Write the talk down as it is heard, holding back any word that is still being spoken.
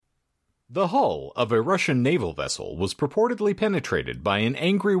The hull of a Russian naval vessel was purportedly penetrated by an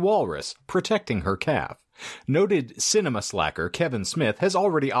angry walrus protecting her calf. Noted cinema slacker Kevin Smith has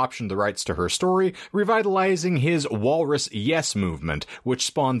already optioned the rights to her story, revitalizing his Walrus Yes movement, which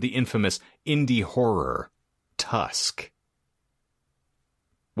spawned the infamous indie horror, Tusk.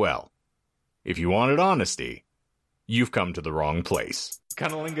 Well, if you wanted honesty, you've come to the wrong place.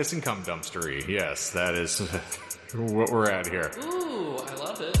 Cunnilingus and cum dumpstery. Yes, that is what we're at here. Ooh, I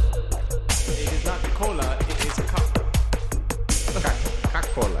love it. It is not cola, it is cock.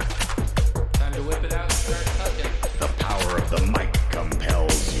 Coca-Cola. Time to whip it out and start tucking. The power of the mic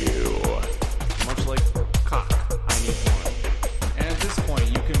compels you. Much like cock, I need one. And at this point,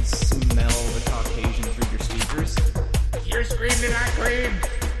 you can smell the Caucasian through your speakers. You're screaming and I scream.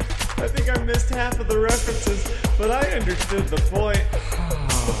 I think I missed half of the references, but I understood the point.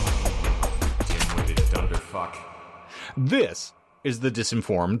 Dim-witted dunderfuck. This is the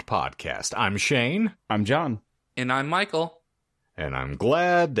Disinformed Podcast. I'm Shane. I'm John. And I'm Michael. And I'm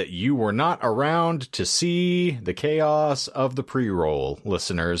glad that you were not around to see the chaos of the pre-roll,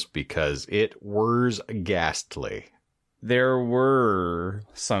 listeners, because it was ghastly. There were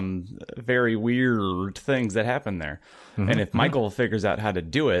some very weird things that happened there. And if Michael figures out how to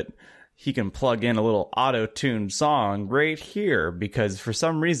do it, he can plug in a little auto-tuned song right here, because for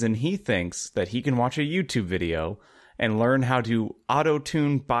some reason he thinks that he can watch a YouTube video and learn how to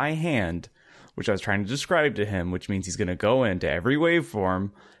auto-tune by hand, which I was trying to describe to him, which means he's going to go into every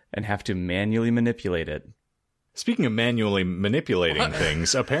waveform and have to manually manipulate it. Speaking of manually manipulating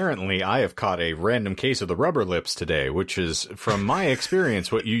things, apparently I have caught a random case of the rubber lips today, which is, from my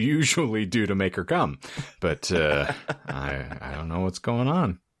experience, what you usually do to make her come. But I don't know what's going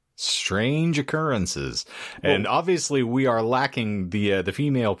on. Strange occurrences. And obviously we are lacking the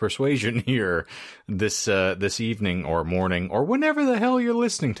female persuasion here this evening or morning or whenever the hell you're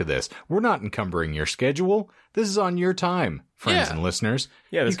listening to this. We're not encumbering your schedule. This is on your time, friends and listeners.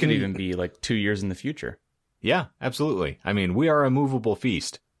 Yeah, this could even be like 2 years in the future. Yeah, absolutely. I mean, we are a movable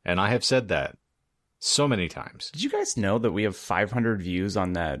feast, and I have said that so many times. Did you guys know that we have 500 views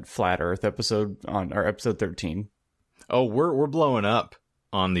on that Flat Earth episode, on our episode 13? Oh, we're blowing up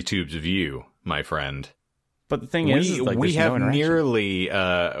on the tubes of you, my friend. But the thing is like, we have no nearly,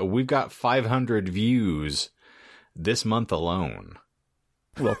 we've got 500 views this month alone.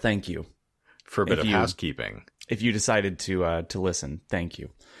 Well, thank you. For a bit of housekeeping. If you decided to listen, thank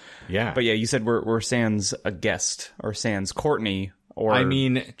you. Yeah. But yeah, you said we're sans a guest, or sans Courtney, or I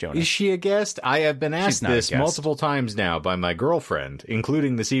mean, Jonah. Is she a guest? I have been asked this multiple times now by my girlfriend,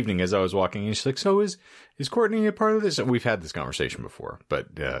 including this evening as I was walking in. She's like, so is Courtney a part of this? We've had this conversation before, but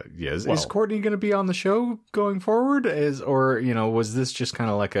is Courtney going to be on the show going forward? Or was this just kind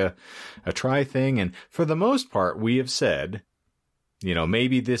of like a try thing? And for the most part, we have said,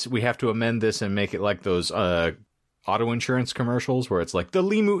 maybe we have to amend this and make it like those auto insurance commercials where it's like the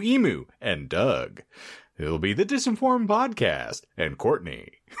Limu Emu and Doug. It'll be the Disinformed Podcast and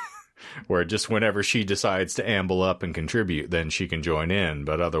Courtney. Where just whenever she decides to amble up and contribute, then she can join in.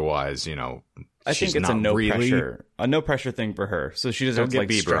 But otherwise, I think it's a no pressure thing for her. So she doesn't have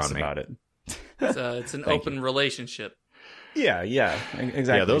to stress about it. It's an open relationship. Yeah,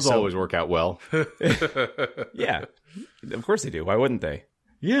 exactly. Yeah, those always work out well. Yeah, of course they do. Why wouldn't they?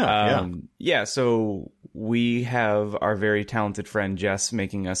 Yeah. So we have our very talented friend Jess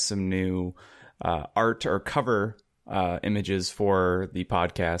making us some new art or cover images for the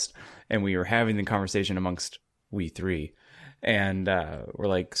podcast, and we were having the conversation amongst we three, and we're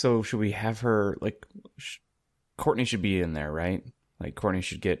like, so should we have her Courtney should be in there, right? Like Courtney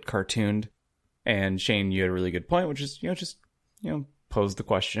should get cartooned. And Shane, you had a really good point, which is just pose the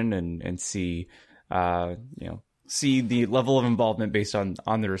question and see see the level of involvement based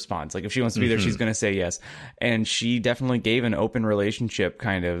on the response. Like if she wants to be there, she's going to say yes. And she definitely gave an open relationship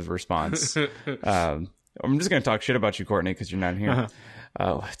kind of response. I'm just going to talk shit about you, Courtney, because you're not here.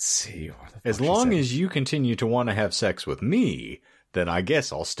 Let's see. As long as you continue to want to have sex with me, then I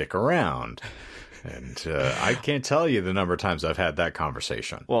guess I'll stick around. And I can't tell you the number of times I've had that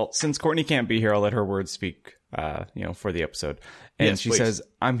conversation. Well, since Courtney can't be here, I'll let her words speak, for the episode. And yes, she please. says,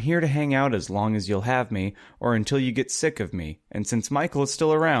 I'm here to hang out as long as you'll have me, or until you get sick of me. And since Michael is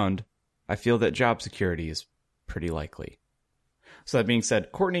still around, I feel that job security is pretty likely. So that being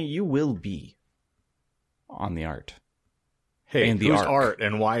said, Courtney, you will be on the art. Hey, and the who's arc. Art,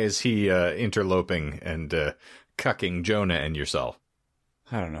 and why is he interloping and cucking Jonah and yourself?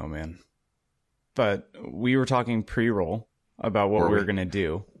 I don't know, man. But we were talking pre-roll about what we were going to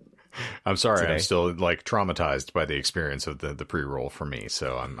do. I'm sorry, today. I'm still like traumatized by the experience of the pre-roll for me,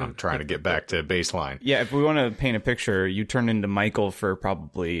 so I'm trying to get back to baseline. Yeah, if we want to paint a picture, you turn into Michael for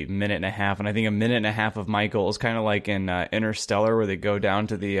probably a minute and a half, and I think a minute and a half of Michael is kind of like in Interstellar, where they go down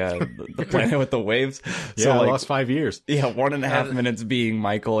to the planet with the waves. Yeah, So, I like, lost 5 years. Yeah, 1.5 minutes being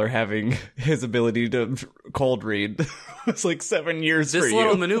Michael or having his ability to cold read. It's like 7 years for you. This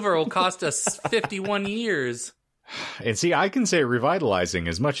little maneuver will cost us 51 years. And see, I can say revitalizing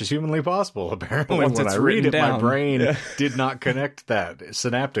as much as humanly possible. Apparently, once when it's I read it, written my down. brain did not connect that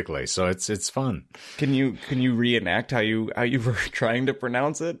synaptically. So it's fun. Can you reenact how you were trying to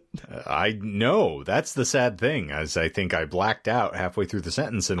pronounce it? I know that's the sad thing, as I think I blacked out halfway through the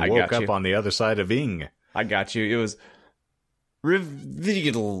sentence and I woke got up you. on the other side of ing. I got you. It was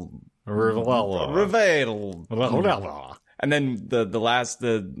revital. And then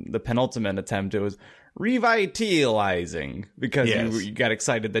the penultimate attempt, it was revitalizing, because Yes. you got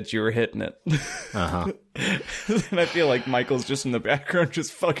excited that you were hitting it. Uh-huh. And I feel like Michael's just in the background,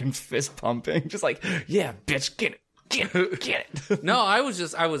 just fucking fist pumping, just like, yeah, bitch, get it. No, I was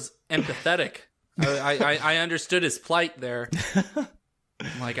empathetic. I understood his plight there.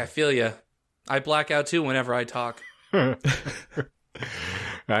 I'm like, I feel you. I black out too whenever I talk.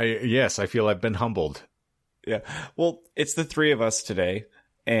 Yes, I feel I've been humbled. Yeah. Well, it's the three of us today,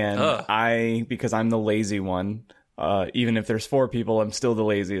 and because I'm the lazy one, even if there's four people, I'm still the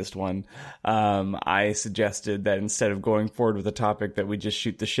laziest one. I suggested that instead of going forward with a topic, that we just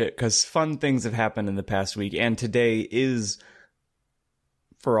shoot the shit, because fun things have happened in the past week, and today is,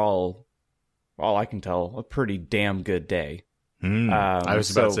 for all I can tell, a pretty damn good day. I was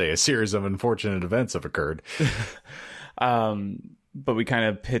about to say a series of unfortunate events have occurred. But we kind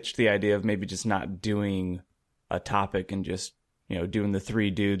of pitched the idea of maybe just not doing a topic and just, doing the three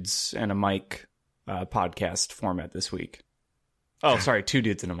dudes and a mic podcast format this week. Oh, sorry, two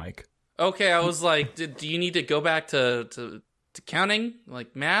dudes and a mic. Okay, I was like, do you need to go back to counting,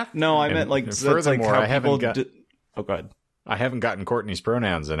 like math? No, I meant like, that's like how I haven't got. Oh, go ahead. I haven't gotten Courtney's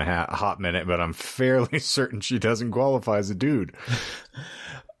pronouns in a hot minute, but I'm fairly certain she doesn't qualify as a dude.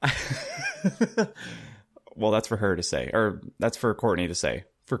 Well, that's for her to say, or that's for Courtney to say.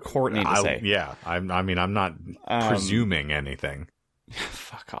 For Courtney to say. Yeah, I'm not presuming anything.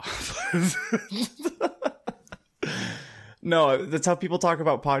 Fuck off. No, that's how people talk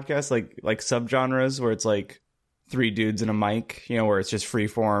about podcasts, like subgenres, where it's like three dudes and a mic, where it's just free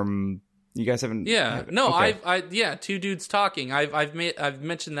form. You guys haven't? Yeah, no, okay. two dudes talking. I've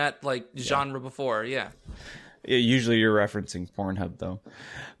mentioned that like genre before. Yeah. Usually you're referencing Pornhub though,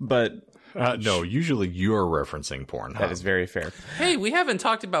 but no, usually you're referencing Pornhub. That is very fair. Hey, we haven't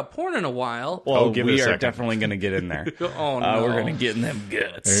talked about porn in a while. Well, give it we a are second. definitely going to get in there. Oh no, we're going to get in them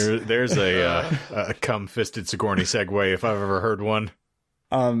guts. There's a cum-fisted Sigourney segue if I've ever heard one.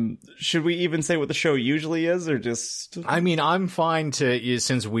 Should we even say what the show usually is, or just? I mean, I'm fine to,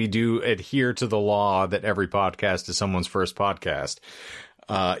 since we do adhere to the law that every podcast is someone's first podcast.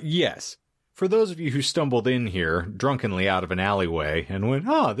 Yes. For those of you who stumbled in here drunkenly out of an alleyway and went,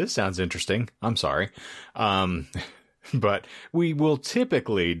 oh, this sounds interesting. I'm sorry. But we will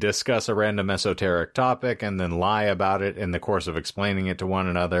typically discuss a random esoteric topic and then lie about it in the course of explaining it to one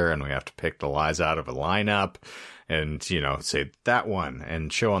another. And we have to pick the lies out of a lineup and, say that one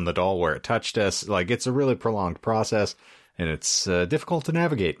and show on the doll where it touched us. Like, it's a really prolonged process, and it's difficult to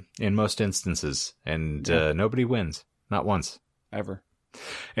navigate in most instances. And nobody wins. Not once. Ever.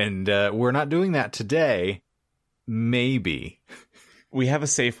 And we're not doing that today. Maybe. We have a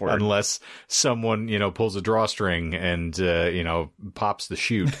safe word. Unless someone, pulls a drawstring and, pops the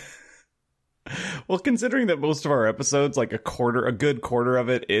chute. Well, considering that most of our episodes, like a good quarter of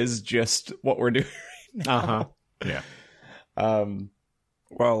it is just what we're doing right now. Uh-huh. Yeah.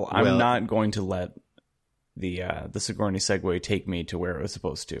 Well, I'm not going to let the Sigourney segue take me to where it was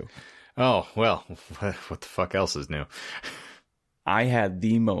supposed to. Oh, well, what the fuck else is new? I had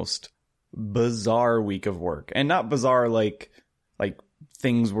the most bizarre week of work. And not bizarre like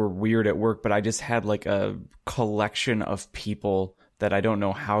things were weird at work, but I just had like a collection of people that I don't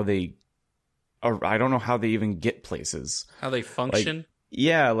know how they even get places. How they function? Like,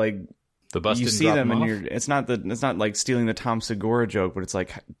 yeah, like The bus you didn't see drop them them and off? it's not like stealing the Tom Segura joke, but it's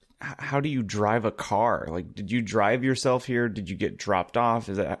like, how do you drive a car? Like, did you drive yourself here? Did you get dropped off?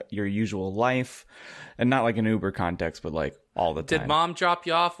 Is that your usual life? And not like an Uber context, but like all the time. Did mom drop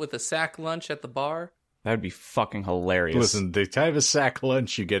you off with a sack lunch at the bar? That would be fucking hilarious. Listen, the type of sack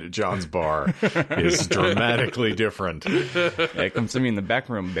lunch you get at John's bar is dramatically different. Yeah, come see me in the back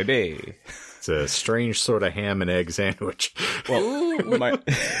room, baby. It's a strange sort of ham and egg sandwich. Well,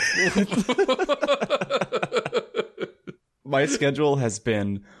 my schedule has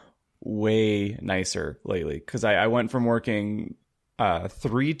been way nicer lately because I went from working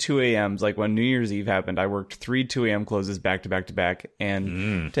 3 2 a.m.s. Like when New Year's Eve happened, I worked 3 2 a.m. closes back to back to back.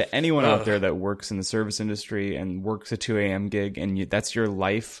 And to anyone out there that works in the service industry and works a 2 a.m. gig and that's your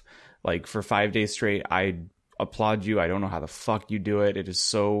life, like for 5 days straight, I applaud you. I don't know how the fuck you do it. It is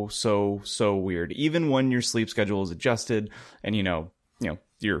so weird. Even when your sleep schedule is adjusted and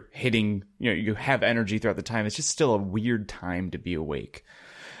you're hitting, you have energy throughout the time, it's just still a weird time to be awake.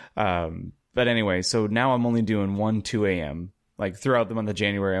 But anyway, so now I'm only doing 1 2 a.m. Like throughout the month of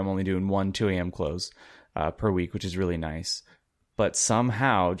January, I'm only doing 1 2 a.m. close per week, which is really nice. But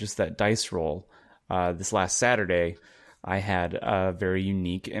somehow, just that dice roll, this last Saturday, I had a very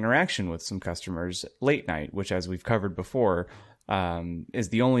unique interaction with some customers late night, which, as we've covered before, is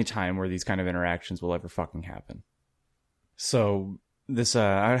the only time where these kind of interactions will ever fucking happen. So this,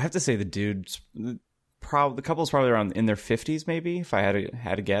 I'd have to say the couple's probably around in their 50s, maybe, if I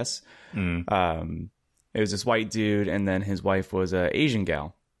had a guess. It was this white dude, and then his wife was an Asian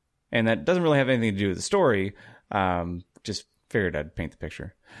gal. And that doesn't really have anything to do with the story. Just figured I'd paint the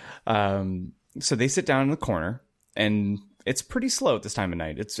picture. So they sit down in the corner, and it's pretty slow at this time of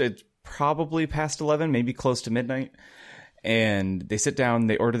night. It's probably past 11, maybe close to midnight. And they sit down,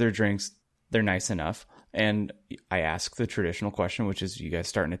 they order their drinks. They're nice enough. And I ask the traditional question, which is, you guys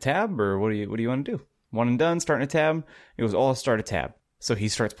starting a tab, or what do you want to do? One and done, starting a tab? He goes, I'll start a tab. So he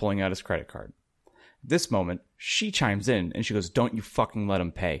starts pulling out his credit card. This moment, she chimes in and she goes, don't you fucking let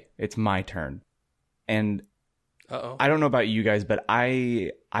him pay. It's my turn. And I don't know about you guys, but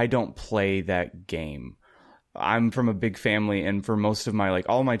I don't play that game. I'm from a big family, and for most of my,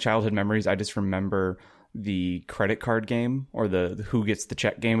 all my childhood memories, I just remember the credit card game or the who gets the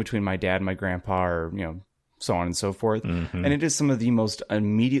check game between my dad and my grandpa, or, so on and so forth. Mm-hmm. And it is some of the most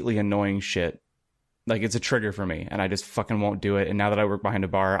immediately annoying shit. Like, it's a trigger for me, and I just fucking won't do it. And now that I work behind a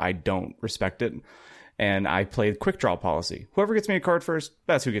bar, I don't respect it. And I play quick draw policy. Whoever gets me a card first,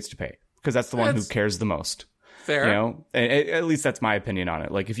 that's who gets to pay. Because that's the one who cares the most. Fair. At least that's my opinion on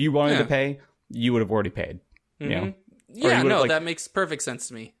it. Like, if you wanted to pay, you would have already paid. Mm-hmm. Yeah, no, that makes perfect sense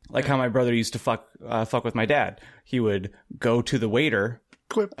to me. Like how my brother used to fuck with my dad. He would go to the waiter.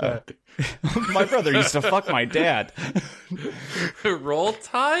 Clip that. My brother used to fuck my dad. Roll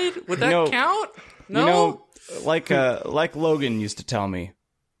Tide? Would that count? No? Like Logan used to tell me,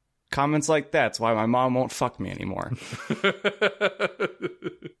 comments like that's why my mom won't fuck me anymore.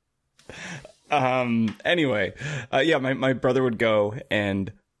 Anyway, my brother would go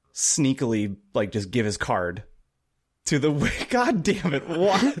and sneakily just give his card to the God damn it,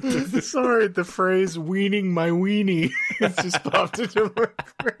 what? Sorry, the phrase weaning my weenie it's just popped into my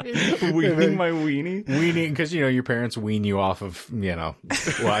brain. Weaning my weenie? Weaning, because your parents wean you off of, well,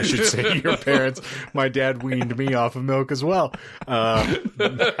 I should say your parents. My dad weaned me off of milk as well. The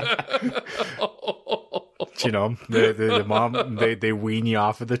mom, they wean you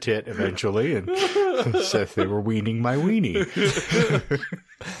off of the tit eventually, and so they were weaning my weenie.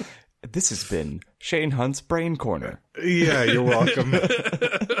 This has been Shane Hunt's Brain Corner. Yeah, you're welcome.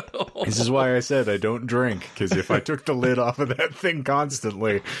 This is why I said I don't drink, because if I took the lid off of that thing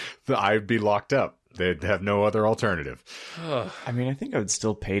constantly, I'd be locked up. They'd have no other alternative. I mean, I think I would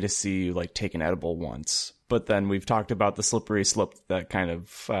still pay to see you take an edible once. But then we've talked about the slippery slope that kind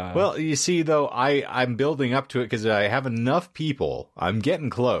of... Well, you see, though, I'm building up to it because I have enough people. I'm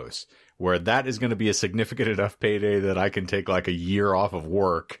getting close where that is going to be a significant enough payday that I can take a year off of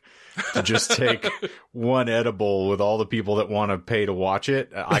work to just take one edible with all the people that want to pay to watch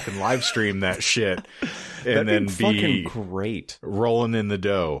it. I can live stream that shit and then be great. Rolling in the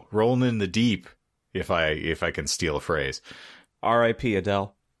dough, rolling in the deep, if I can steal a phrase. R.I.P.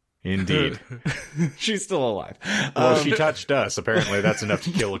 Adele. Indeed. She's still alive. Well, she touched us. Apparently that's enough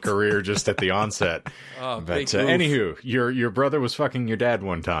to kill a career just at the onset. But anywho, your brother was fucking your dad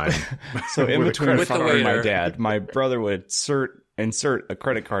one time. So in between fucking my dad, my brother would insert a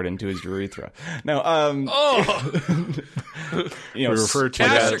credit card into his urethra. Now, we refer to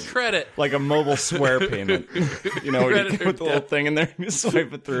cash that or credit, like a mobile square payment. Where you put the little thing in there and you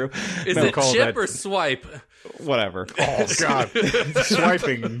swipe it through. Is it chip or swipe? Whatever. Oh God,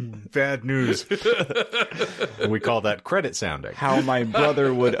 swiping bad news. We call that credit sounding. How my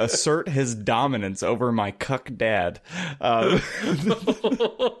brother would assert his dominance over my cuck dad.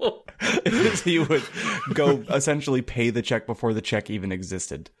 He would go essentially pay the check before the check even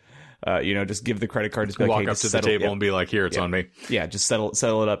existed. Just give the credit card. Just be walk up to the table and be like, "Here, it's on me." Yeah, just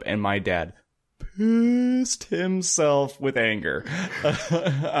settle it up. And my dad pissed himself with anger.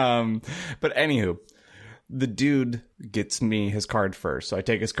 But anywho, the dude gets me his card first. So I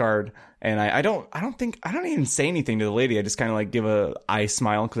take his card, and I don't even say anything to the lady. I just kind of like give a eye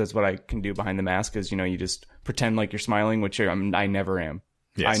smile, because that's what I can do behind the mask, is, you know, you just pretend like you're smiling, which I never am.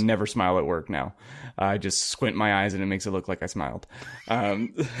 Yes. I never smile at work now. I just squint my eyes and it makes it look like I smiled.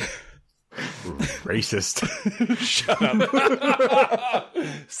 Racist. Shut up.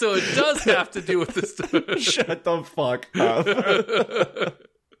 So it does have to do with this. Shut the fuck up.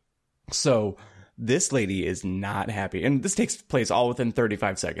 So this lady is not happy. And this takes place all within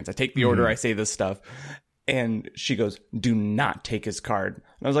 35 seconds. I take the order, I say this stuff, and she goes, "Do not take his card."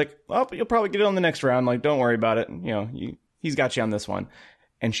 And I was like, "Well, you'll probably get it on the next round. Like, don't worry about it. You know, he's got you on this one."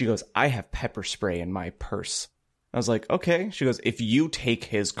 And she goes, "I have pepper spray in my purse." I was like, "Okay." She goes, "If you take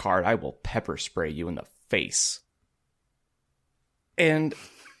his card, I will pepper spray you in the face." And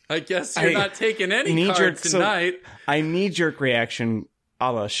I guess you're not taking any cards tonight. So I knee-jerk reaction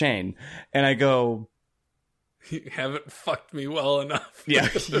a la Shane. And I go, "You haven't fucked me well enough." Yeah,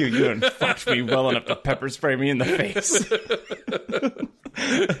 you haven't fucked me well enough to pepper spray me in the face.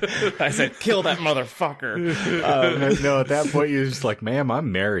 I said, "Kill that motherfucker." No, at that point, you're just like, "Ma'am,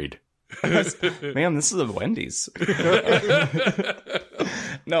 I'm married." "Ma'am, this is a Wendy's."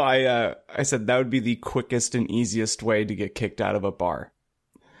 No, I said that would be the quickest and easiest way to get kicked out of a bar.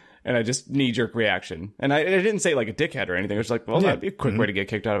 And I just knee-jerk reaction. And I didn't say like a dickhead or anything. I was like, well, that'd be a quick way to get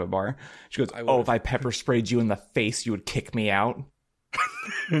kicked out of a bar. She goes, "Oh, if I pepper sprayed you in the face, you would kick me out?"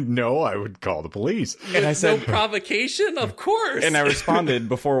 No, I would call the police. And I said, "No provocation? Of course." And I responded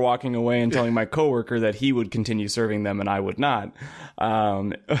before walking away and telling my coworker that he would continue serving them and I would not.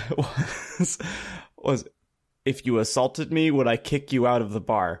 Was "If you assaulted me, would I kick you out of the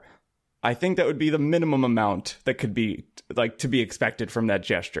bar?" I think that would be the minimum amount that could be like to be expected from that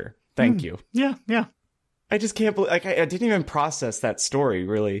gesture. Thank you. Yeah. I just can't believe, like, I didn't even process that story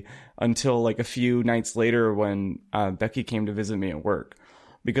really until like a few nights later when Becky came to visit me at work.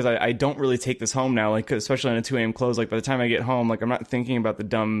 Because I don't really take this home now, like, especially on a 2 a.m. close. Like, by the time I get home, like, I'm not thinking about the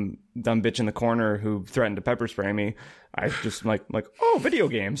dumb bitch in the corner who threatened to pepper spray me. I just like, oh, video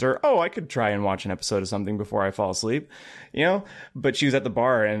games, or, oh, I could try and watch an episode of something before I fall asleep, you know? But she was at the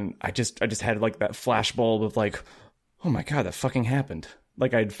bar, and I just had like that flashbulb of like, oh my God, that fucking happened.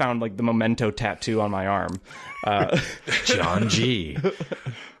 Like, I'd found like the memento tattoo on my arm. John G.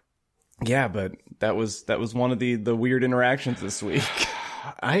 Yeah, but that was one of the weird interactions this week.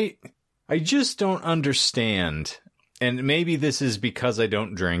 I just don't understand, and maybe this is because I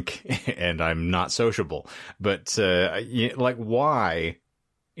don't drink and I'm not sociable, but like, why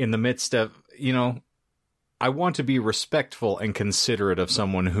in the midst of, you know, I want to be respectful and considerate of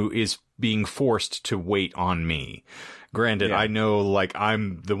someone who is being forced to wait on me. Granted, yeah. I know, like,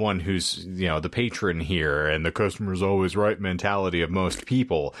 I'm the one who's, you know, the patron here, and the customer's always right mentality of most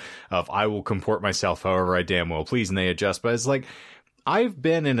people of I will comport myself however I damn well please, and they adjust. But it's like, I've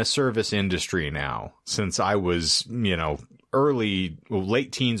been in a service industry now since I was, you know,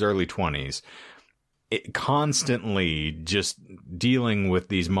 late teens, early 20s. Constantly just dealing with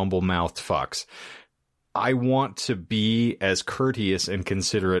these mumble-mouthed fucks. I want to be as courteous and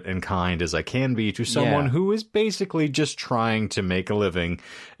considerate and kind as I can be to someone who is basically just trying to make a living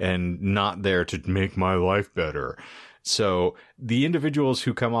and not there to make my life better. So the individuals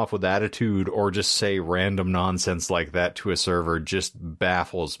who come off with attitude or just say random nonsense like that to a server just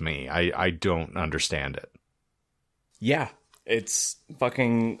baffles me. I don't understand it. Yeah, it's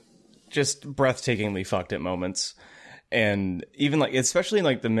fucking just breathtakingly fucked at moments. And even like, especially in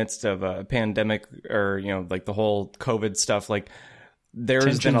like the midst of a pandemic or, you know, like the whole COVID stuff, like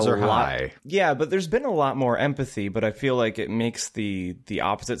there's been a lot. High. Yeah, but there's been a lot more empathy, but I feel like it makes the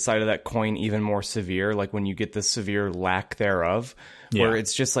opposite side of that coin even more severe. Like when you get the severe lack thereof, where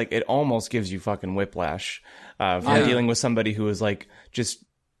it's just like, it almost gives you fucking whiplash from dealing with somebody who is like just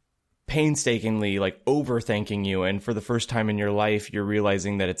painstakingly like overthanking you. And for the first time in your life, you're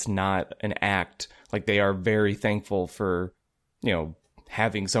realizing that it's not an act. Like they are very thankful for, you know,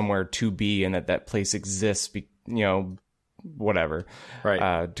 having somewhere to be and that place exists, you know, whatever.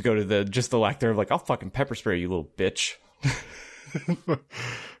 Right. To go to the lack thereof, like, I'll fucking pepper spray you, little bitch.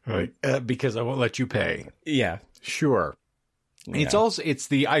 Right. Because I won't let you pay. Yeah. Sure. Yeah. It's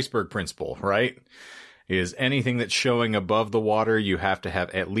the iceberg principle, right? Is anything that's showing above the water, you have to have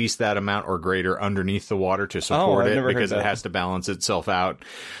at least that amount or greater underneath the water to support it, because it has to balance itself out.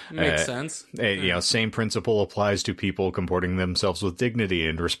 Makes sense. You know, same principle applies to people comporting themselves with dignity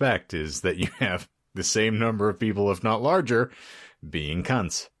and respect, is that you have the same number of people, if not larger, being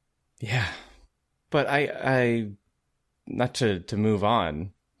cunts. Yeah. But I not to move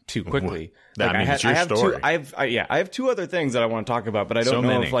on too quickly. That means your story. I have two other things that I want to talk about, but I don't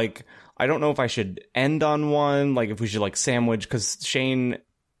know if I don't know if I should end on one, like if we should like sandwich, because Shane,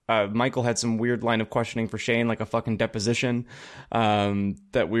 Michael had some weird line of questioning for Shane, like a fucking deposition,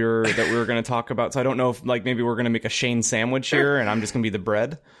 that we were going to talk about. So I don't know if like maybe we're going to make a Shane sandwich here, and I'm just going to be the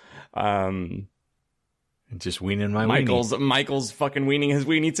bread. Just weaning my weenie. Michael's fucking weaning his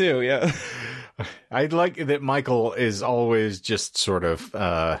weenie too. Yeah. I like that Michael is always just sort of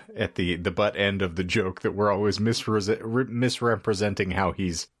at the butt end of the joke, that we're always misrepresenting how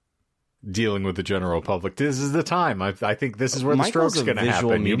he's dealing with the general public. This is the time. I think this is where the stroke's going to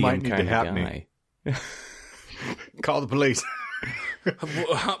happen. You might need to help me. Call the police.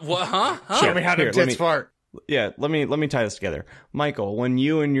 What? Huh? Show me how to tits fart. Yeah, let me tie this together. Michael, when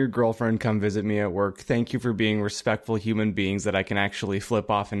you and your girlfriend come visit me at work, thank you for being respectful human beings that I can actually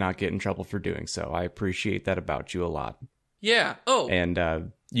flip off and not get in trouble for doing so. I appreciate that about you a lot. Yeah. Oh.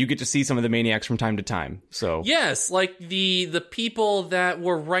 And you get to see some of the maniacs from time to time. So yes, like the people that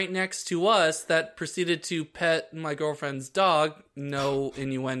were right next to us that proceeded to pet my girlfriend's dog. No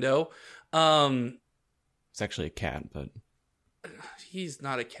innuendo. It's actually a cat, but he's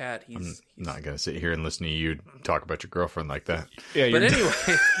not a cat. I'm not going to sit here and listen to you talk about your girlfriend like that. Yeah, but anyway,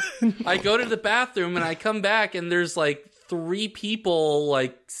 I go to the bathroom and I come back and there's like 3 people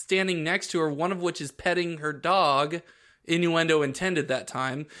like standing next to her, one of which is petting her dog. Innuendo intended that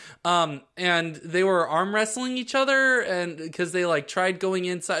time. And they were arm wrestling each other, and because they like tried going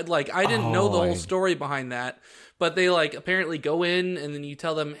inside. Like I didn't know the whole story behind that. But they like apparently go in and then you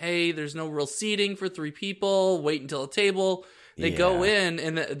tell them, hey, there's no real seating for 3 people. Wait until a table. They go in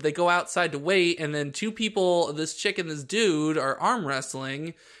and they go outside to wait. And then 2 people, this chick and this dude, are arm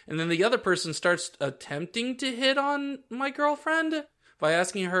wrestling. And then the other person starts attempting to hit on my girlfriend by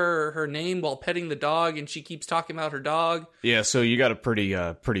asking her name while petting the dog. And she keeps talking about her dog. Yeah, so you got a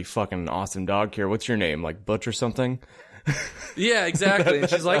pretty fucking awesome dog here. What's your name? Like Butch or something? Yeah, exactly. And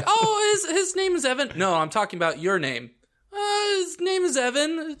she's like, oh, his name is Evan. No, I'm talking about your name. His name is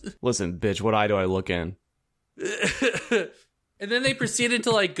Evan. Listen, bitch, what eye do I look in? And then they proceeded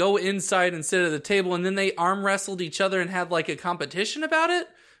to like go inside and sit at the table, and then they arm wrestled each other and had like a competition about it.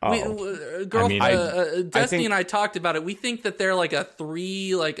 Destiny and I talked about it. We think that they're like a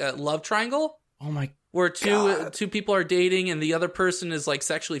 3, like a love triangle. Oh my where two people are dating and the other person is like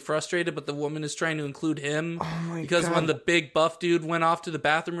sexually frustrated, but the woman is trying to include him. Oh my because God. When the big buff dude went off to the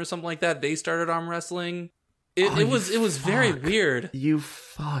bathroom or something like that, they started arm wrestling. It was very weird. You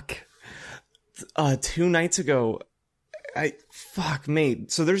fuck. 2 nights ago, mate.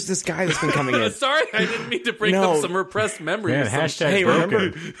 So there's this guy that's been coming in. Sorry, I didn't mean to bring up some repressed memories. Man, hey,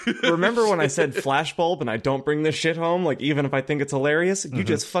 remember when I said flashbulb and I don't bring this shit home? Like, even if I think it's hilarious, you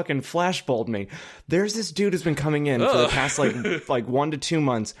just fucking flashbulbed me. There's this dude who's been coming in for the past like 1 to 2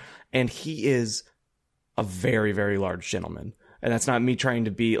 months, and he is a very, very large gentleman. And that's not me trying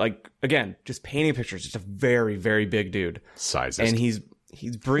to be like, again, just painting pictures. Just a very, very big dude. Sizes. And he's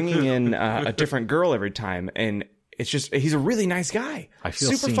bringing in a different girl every time, and it's just, he's a really nice guy. I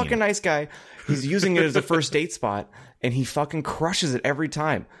feel super fucking nice guy. He's using it as a first date spot, and he fucking crushes it every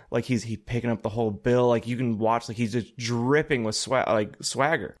time. Like he's picking up the whole bill. Like you can watch, like he's just dripping with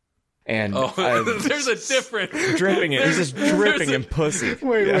swagger. And there's a difference. Dripping it. He's just dripping in pussy.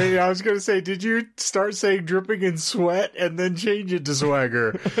 Wait. I was going to say, did you start saying dripping in sweat and then change it to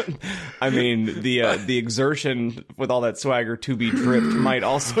swagger? I mean, the exertion with all that swagger to be dripped might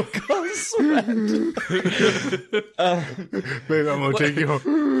also cause sweat. Babe, I'm going to take you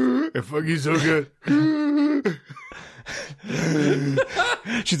home and fuck you so good.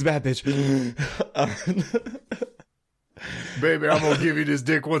 She's a bad bitch. Baby, I'm going to give you this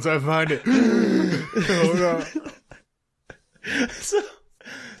dick once I find it. Oh,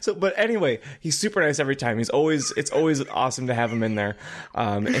 no. But anyway, he's super nice every time. It's always awesome to have him in there.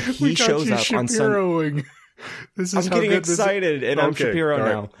 And he shows up on Sunday. I'm getting excited, and I'm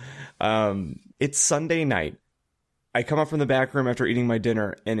Shapiro now. It's Sunday night. I come up from the back room after eating my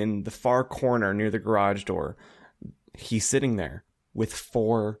dinner, and in the far corner near the garage door, he's sitting there with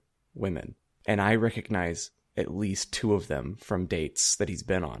 4 women, and I recognize at least 2 of them from dates that he's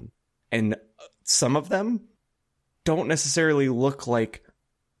been on. And some of them don't necessarily look like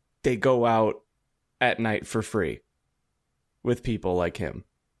they go out at night for free with people like him.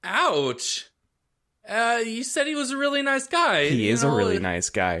 Ouch. You said he was a really nice guy. He is a really nice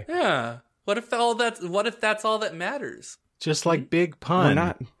guy. Yeah. What if that's all that matters? Just like Big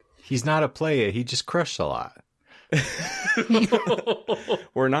Pun. He's not a playa. He just crushed a lot.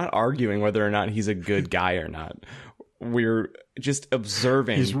 We're not arguing whether or not he's a good guy or not. we're just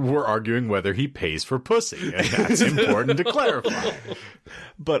observing. We're arguing whether he pays for pussy, and that's important to clarify.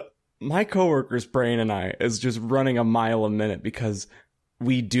 But my coworker's brain and I is just running a mile a minute because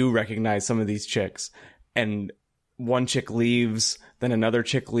we do recognize some of these chicks, and one chick leaves, then another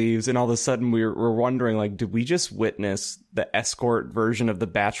chick leaves, and all of a sudden we're wondering, like, did we just witness the escort version of The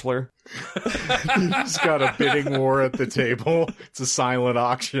Bachelor? He's got a bidding war at the table. It's a silent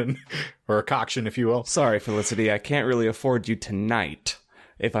auction, or a coction, if you will. Sorry, Felicity, I can't really afford you tonight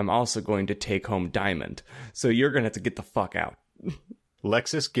if I'm also going to take home Diamond. So you're going to have to get the fuck out.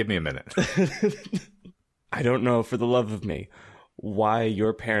 Lexus, give me a minute. I don't know, for the love of me, why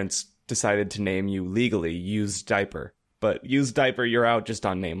your parents decided to name you legally Used Diaper. But Used Diaper, you're out just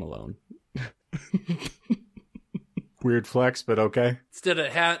on name alone. Weird flex, but okay. Instead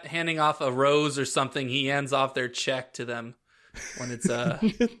of handing off a rose or something, he hands off their check to them when it's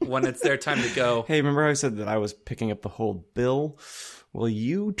their time to go. Hey, remember how I said that I was picking up the whole bill? Well,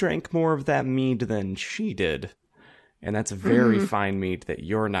 you drank more of that mead than she did. And that's a very fine mead that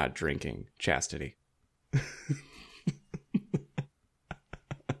you're not drinking, Chastity.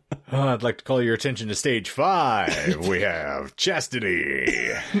 I'd like to call your attention to stage 5. We have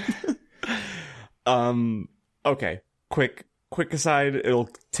Chastity. Okay. Quick aside. It'll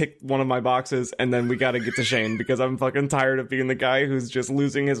tick one of my boxes, and then we gotta get to Shane because I'm fucking tired of being the guy who's just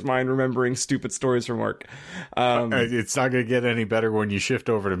losing his mind remembering stupid stories from work. It's not gonna get any better when you shift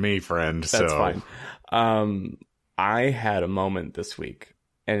over to me, friend. That's fine. I had a moment this week,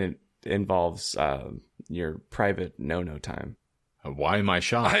 and it involves your private no-no time. Why am I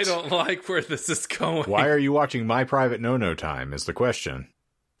shocked? I don't like where this is going. Why are you watching my private no-no time is the question.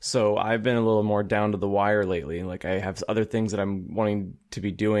 So I've been a little more down to the wire lately. Like, I have other things that I'm wanting to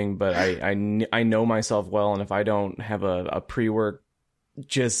be doing, but I know myself well, and if I don't have a pre-work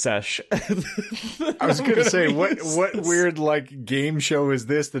jizz sesh... I was going to say, what weird, like, game show is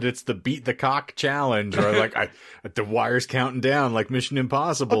this that it's the beat the cock challenge, or like, the wire's counting down like Mission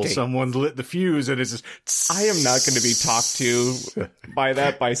Impossible. Okay. Someone's lit the fuse and it's just... I am not going to be talked to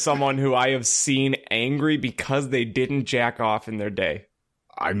by someone who I have seen angry because they didn't jack off in their day.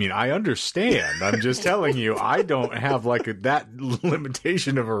 I mean, I understand. I'm just telling you, I don't have like that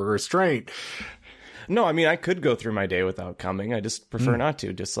limitation of a restraint. No, I mean, I could go through my day without coming. I just prefer not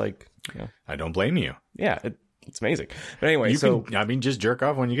to. Just like, you know. I don't blame you. Yeah, it's amazing. But anyway, just jerk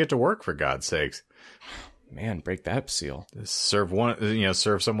off when you get to work, for God's sakes. Man, break that seal. Serve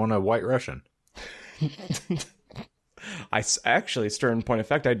someone a White Russian. I actually, stern point of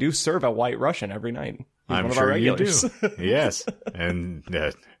fact, I do serve a White Russian every night. I'm sure you do. Yes, and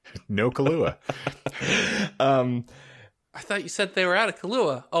no Kahlua. I thought you said they were out of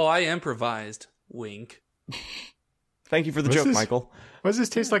Kahlua. Oh, I improvised. Wink. Thank you for the joke, Michael. Why does this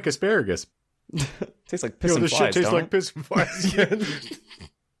taste like asparagus? Tastes like piss and flies, shit tastes like piss and flies.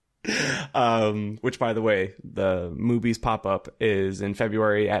 Which, by the way, the Movies pop-up is in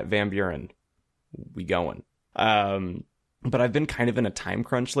February at Van Buren. We going. But I've been kind of in a time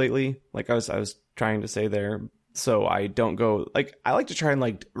crunch lately. Like I was trying to say there. So I don't go, like, I like to try and,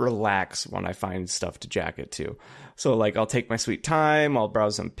 like, relax when I find stuff to jack it to. So, like, I'll take my sweet time, I'll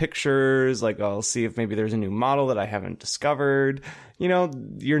browse some pictures, like, I'll see if maybe there's a new model that I haven't discovered. You know,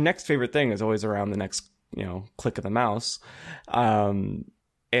 your next favorite thing is always around the next, you know, click of the mouse. And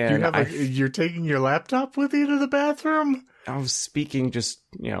you're taking your laptop with you to the bathroom? I was speaking just,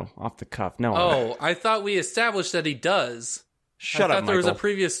 you know, off the cuff. No. Oh, I thought we established that he does. Shut up, Michael. There was a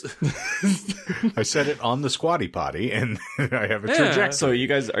previous... I said it on the Squatty Potty, and I have a trajectory. So are you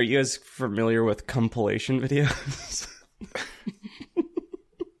guys familiar with compilation videos?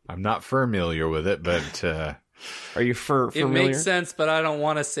 I'm not familiar with it, but... Are you familiar? It makes sense, but I don't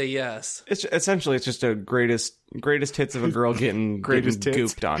want to say yes. It's just a greatest hits of a girl getting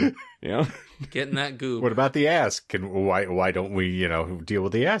gooped on. You know? Getting that goop. What about the ass? Why don't we, you know, deal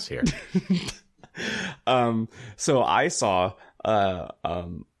with the ass here? So I saw,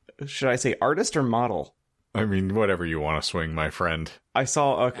 should I say artist or model? I mean, whatever you want to swing, my friend. I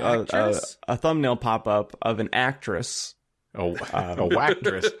saw a thumbnail pop up of an actress. A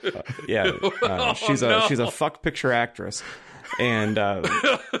wactress. Yeah. She's a fuck picture actress. And, and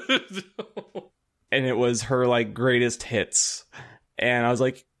it was her, like, greatest hits. And I was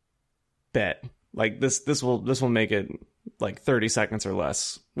like, bet. Like, this will make it, like, 30 seconds or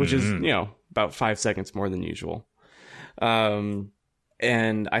less, which is, you know, about 5 seconds more than usual. And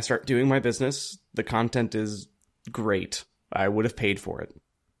I start doing my business. The content is great. I would have paid for it,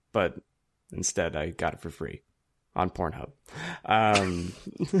 but instead I got it for free on Pornhub.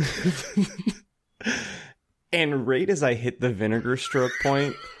 And right as I hit the vinegar stroke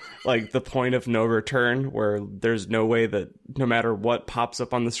point, like the point of no return where there's no way that no matter what pops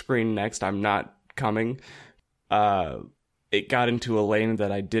up on the screen next, I'm not coming. It got into a lane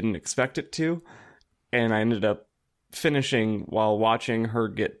that I didn't expect it to, and I ended up finishing while watching her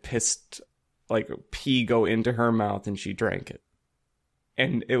get pissed, like pee go into her mouth, and she drank it.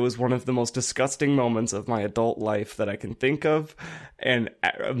 And it was one of the most disgusting moments of my adult life that I can think of. And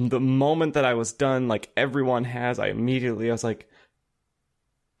the moment that I was done, like everyone has, I was like,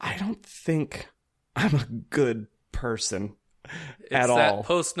 I don't think I'm a good person at all. It's that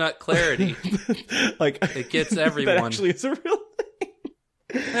post-nut clarity. Like, it gets everyone. That actually is a real thing.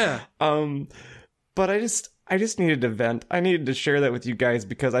 Yeah. But I just needed to vent. I needed to share that with you guys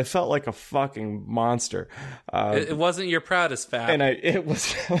because I felt like a fucking monster. It wasn't your proudest fab. And it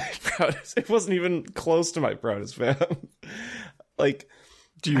was my proudest. It wasn't even close to my proudest fab. Like,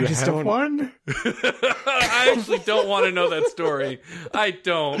 do you have one? I actually don't want to know that story. I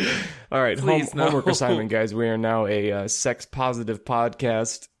don't. All right, homework assignment, guys. We are now a sex-positive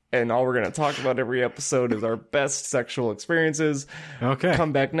podcast. And all we're going to talk about every episode is our best sexual experiences. Okay.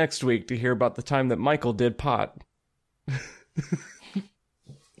 Come back next week to hear about the time that Michael did pot.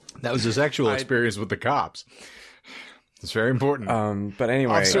 That was a sexual experience with the cops. It's very important. But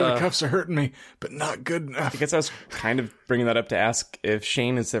anyway. Officer, the cuffs are hurting me, but not good enough. I guess I was kind of bringing that up to ask if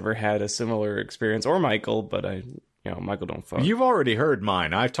Shane has ever had a similar experience, or Michael, but Michael don't fuck. You've already heard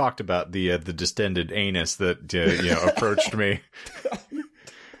mine. I've talked about the distended anus that, approached me.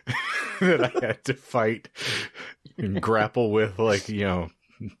 That I had to fight and grapple with,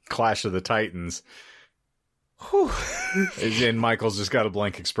 Clash of the Titans. And Michael's just got a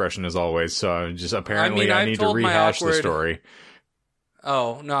blank expression as always, so I need to rehash the story.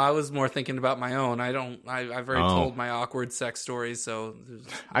 Oh, no, I was more thinking about my own. I've already told my awkward sex stories, so...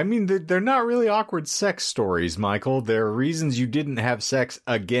 I mean, they're not really awkward sex stories, Michael. They're reasons you didn't have sex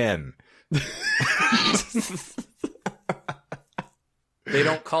again. They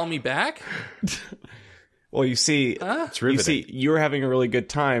don't call me back? Well, you see, you were having a really good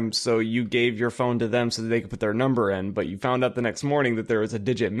time, so you gave your phone to them so that they could put their number in, but you found out the next morning that there was a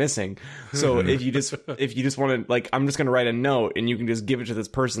digit missing. So if you just want to, I'm just going to write a note and you can just give it to this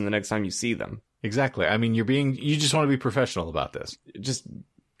person the next time you see them. Exactly. I mean, you just want to be professional about this.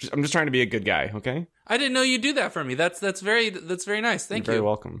 I'm just trying to be a good guy, okay? I didn't know you'd do that for me. That's very nice. Thank you. You're very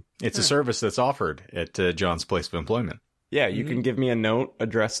welcome. It's a service that's offered at John's place of employment. Yeah, you can give me a note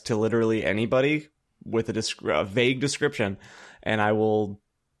addressed to literally anybody with a vague description, and I will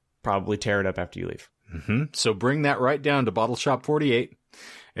probably tear it up after you leave. Mm-hmm. So bring that right down to Bottle Shop 48,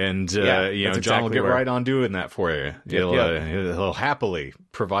 and John will get right on doing that for you. He'll happily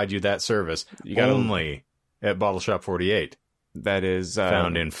provide you that service only at Bottle Shop 48. That is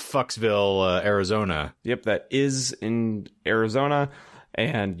found in Fucksville, Arizona. Yep, that is in Arizona,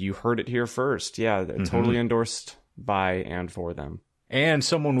 and you heard it here first. Yeah, totally endorsed by and for them. And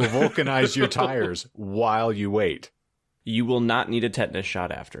someone will vulcanize your tires while you wait. You will not need a tetanus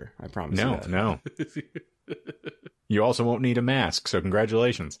shot after. I promise you that. No. You also won't need a mask, so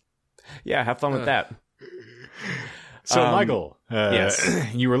congratulations. Yeah, have fun with that. So, Michael, yes.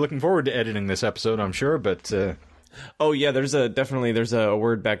 You were looking forward to editing this episode, I'm sure, but... Oh, yeah, there's a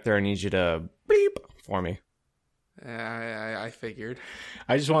word back there I need you to bleep for me. I figured.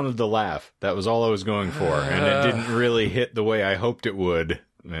 I just wanted to laugh. That was all I was going for, and it didn't really hit the way I hoped it would.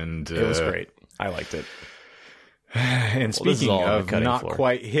 And it was great. I liked it. And speaking of not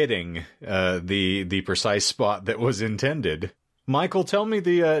quite hitting the precise spot that was intended, Michael, tell me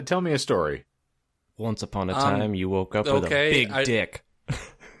a story. Once upon a time, you woke up with a big dick.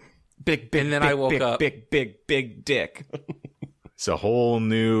 Big, and then I woke up. Big dick. It's a whole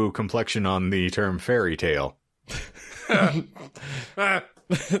new complexion on the term fairy tale. I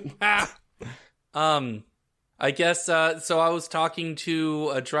guess so I was talking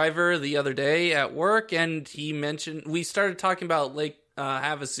to a driver the other day at work, and we started talking about Lake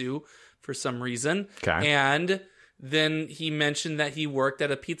Havasu for some reason. Okay. And then he mentioned that he worked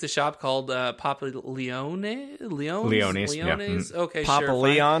at a pizza shop called Papa Leone's. Yeah. Okay, Papa sure.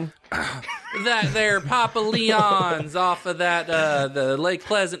 Leon? That there, Papa Leon's off of that the Lake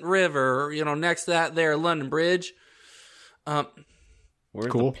Pleasant River, next to that there London Bridge.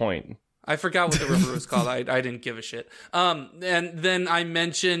 Where's the point? I forgot what the river was called. I didn't give a shit. And then I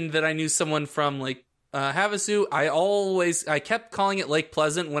mentioned that I knew someone from Lake Havasu. I kept calling it Lake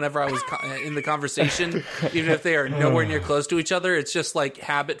Pleasant whenever I was in the conversation, even if they are nowhere near close to each other. It's just like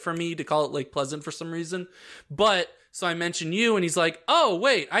habit for me to call it Lake Pleasant for some reason. But so I mentioned you, and he's like, "Oh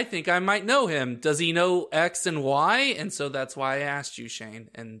wait, I think I might know him. Does he know X and Y?" And so that's why I asked you, Shane.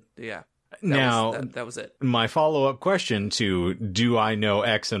 And yeah. That was it. My follow-up question to do I know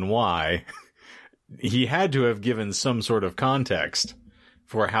X and Y, he had to have given some sort of context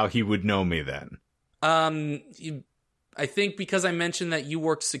for how he would know me then. I think because I mentioned that you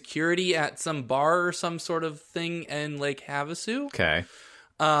worked security at some bar or some sort of thing in Lake Havasu. Okay.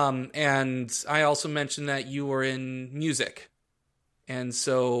 And I also mentioned that you were in music. And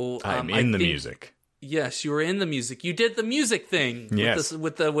so I'm in the music. Yes, you were in the music. You did the music thing. Yes.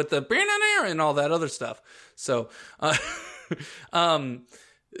 With the and all that other stuff. So,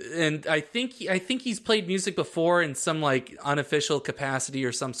 and I think he's played music before in some like unofficial capacity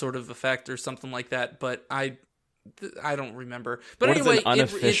or some sort of effect or something like that. But I don't remember. But what anyway, is an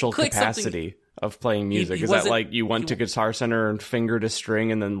unofficial capacity of playing music? Is that like you went to Guitar Center and fingered a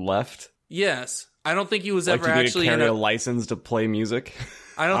string and then left? Yes. I don't think he was like ever actually carry a license to play music.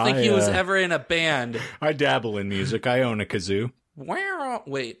 I don't think he was ever in a band. I dabble in music. I own a kazoo.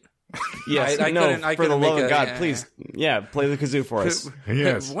 Wait. Yes, I couldn't for the love of God, please, play the kazoo for us.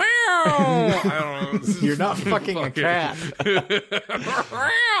 Yes. I don't know. You're not fucking a cat.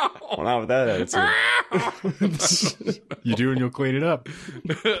 Well, not with that attitude. You do and you'll clean it up.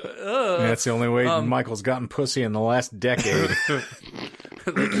 That's the only way Michael's gotten pussy in the last decade.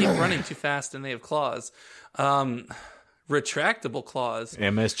 They keep running too fast and they have claws. Retractable claws.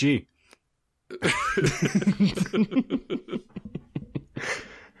 MSG.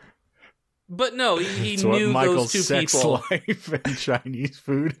 But no, he knew Michael's those two sex people. Life and Chinese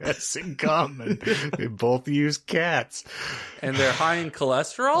food has in common. They both use cats. And they're high in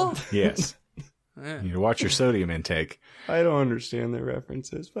cholesterol? Yes. Yeah. You watch your sodium intake. I don't understand the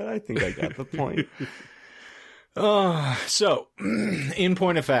references, but I think I got the point. So, in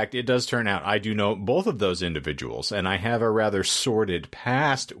point of fact, it does turn out I do know both of those individuals, and I have a rather sordid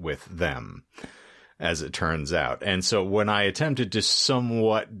past with them, as it turns out. And so when I attempted to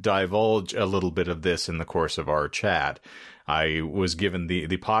somewhat divulge a little bit of this in the course of our chat, I was given the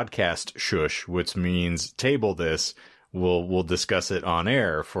podcast shush, which means table this. We'll discuss it on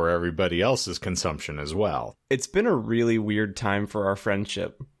air for everybody else's consumption as well. It's been a really weird time for our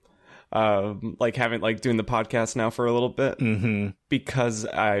friendship. Doing the podcast now for a little bit, because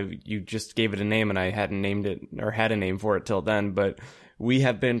you just gave it a name and I hadn't named it or had a name for it till then, but we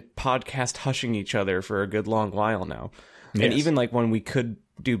have been podcast hushing each other for a good long while now. Yes. And even like when we could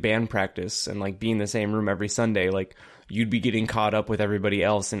do band practice and like be in the same room every Sunday, like you'd be getting caught up with everybody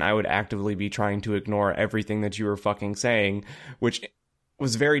else and I would actively be trying to ignore everything that you were fucking saying, which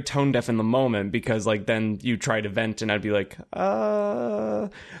was very tone deaf in the moment because like then you try to vent and I'd be like,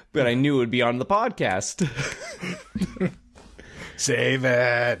 but I knew it would be on the podcast. Save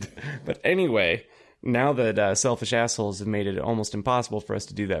it. But anyway, now that selfish assholes have made it almost impossible for us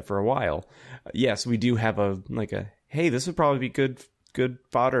to do that for a while, yes, we do have hey, this would probably be good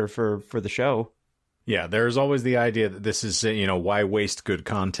fodder for the show. Yeah, there's always the idea that this is, why waste good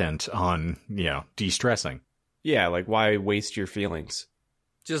content on, de-stressing. Yeah, like why waste your feelings?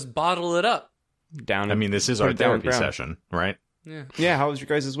 Just bottle it up. This is our therapy session, right? Yeah. Yeah, how was your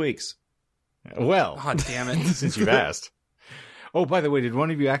guys' weeks? Well. Oh, damn it. Since you've asked. Oh, by the way, did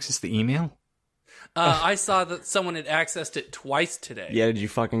one of you access the email? I saw that someone had accessed it twice today. Yeah, did you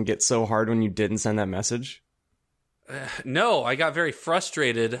fucking get so hard when you didn't send that message? No, I got very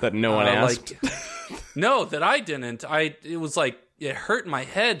frustrated. That no one asked? No, that I didn't. It was like, it hurt my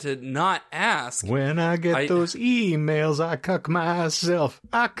head to not ask. When I get those emails, I cuck myself.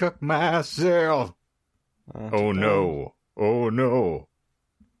 Oh, no. Oh, no.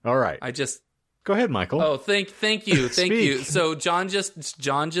 All right. Go ahead, Michael. Oh, thank you. Thank you. So John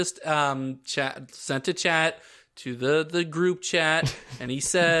just sent a chat to the group chat, and he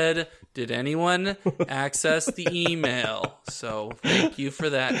said, did anyone access the email? So thank you for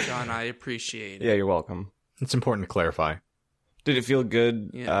that, John. I appreciate it. Yeah, you're welcome. It's important to clarify. Did it feel good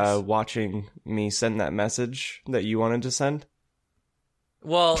watching me send that message that you wanted to send?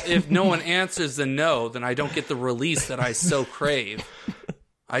 Well, if no one answers the no, then I don't get the release that I so crave.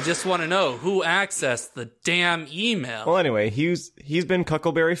 I just want to know who accessed the damn email. Well, anyway, he's been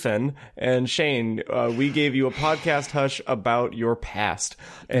Cuckleberry Finn, and Shane, we gave you a podcast hush about your past.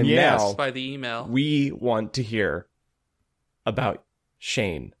 And now by the email, we want to hear about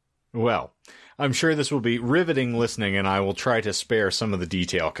Shane. Well, I'm sure this will be riveting listening, and I will try to spare some of the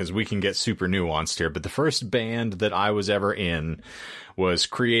detail because we can get super nuanced here. But the first band that I was ever in was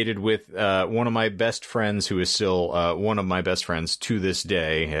created with one of my best friends, who is still one of my best friends to this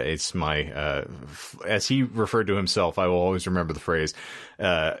day. It's my, as he referred to himself, I will always remember the phrase,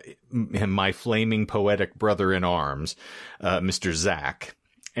 my flaming poetic brother in arms, Mr. Zach.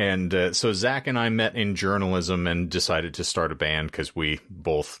 And so Zach and I met in journalism and decided to start a band because we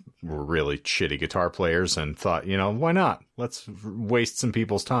both were really shitty guitar players and thought, why not? Let's waste some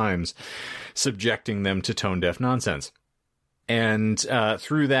people's times subjecting them to tone-deaf nonsense. And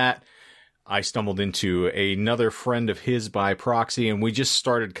through that, I stumbled into another friend of his by proxy, and we just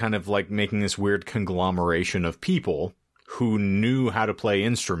started kind of like making this weird conglomeration of people who knew how to play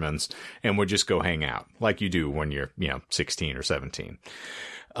instruments and would just go hang out like you do when you're, 16 or 17.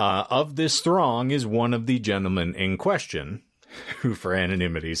 Of this throng is one of the gentlemen in question, who for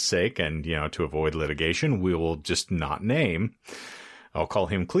anonymity's sake and, to avoid litigation, we will just not name. I'll call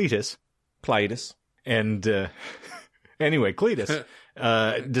him Cletus. And anyway, Cletus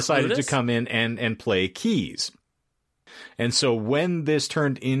decided to come in and play keys. And so when this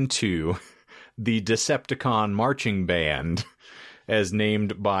turned into the Decepticon marching band, as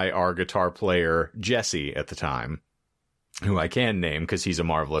named by our guitar player Jesse at the time, who I can name because he's a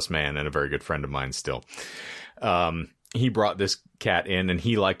marvelous man and a very good friend of mine still. He brought this cat in, and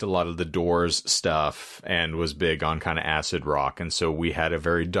he liked a lot of the Doors stuff and was big on kind of acid rock. And so we had a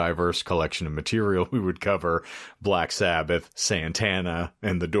very diverse collection of material. We would cover Black Sabbath, Santana,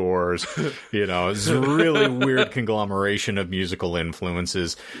 and the Doors. It was a really weird conglomeration of musical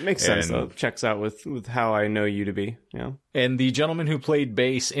influences. Makes sense, though. Checks out with how I know you to be. Yeah. And the gentleman who played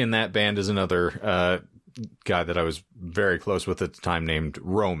bass in that band is another guy that I was very close with at the time named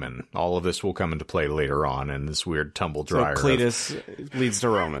Roman. All of this will come into play later on in this weird tumble dryer. So Cletus leads to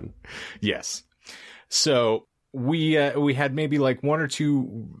Roman. Yes. So we had maybe like one or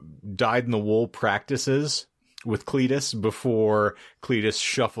two dyed-in-the-wool practices with Cletus before Cletus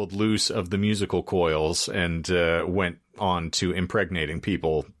shuffled loose of the musical coils and went on to impregnating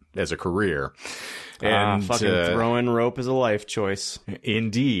people as a career. And fucking throwing rope is a life choice.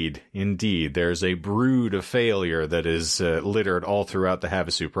 Indeed. There's a brood of failure that is littered all throughout the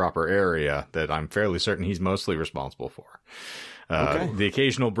Havasu proper area that I'm fairly certain he's mostly responsible for. Okay. The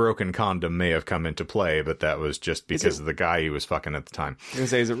occasional broken condom may have come into play, but that was just because of the guy he was fucking at the time. I was going to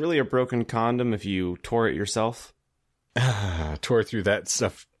say, is it really a broken condom if you tore it yourself? Tore through that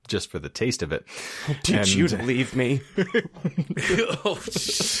stuff just for the taste of it. Did you leave me?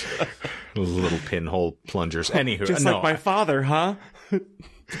 Little pinhole plungers. Anywho, just like my father, huh?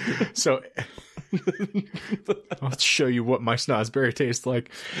 So I'll show you what my snozzberry tastes like.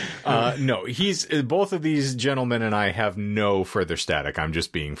 No, both of these gentlemen and I have no further static. I'm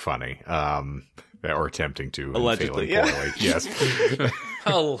just being funny. Or attempting to. Allegedly, yeah. Yes.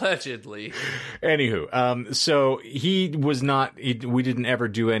 Allegedly. Anywho, so he was not, we didn't ever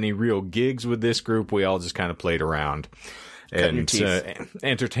do any real gigs with this group. We all just kind of played around and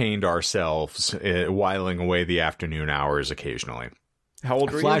entertained ourselves, whiling away the afternoon hours occasionally. How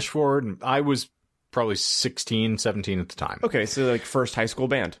old were you? Flash forward, I was probably 16, 17 at the time. Okay, so like first high school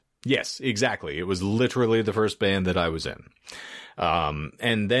band. Yes, exactly. It was literally the first band that I was in.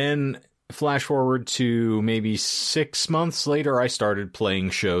 And then flash forward to maybe 6 months later, I started playing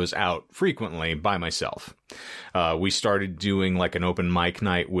shows out frequently by myself. We started doing like an open mic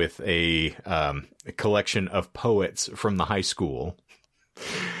night with a collection of poets from the high school.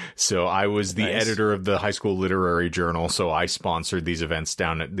 So I was the editor of the high school literary journal, so I sponsored these events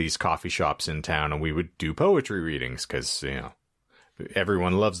down at these coffee shops in town, and we would do poetry readings because,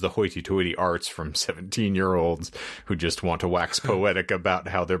 everyone loves the hoity-toity arts from 17-year-olds who just want to wax poetic about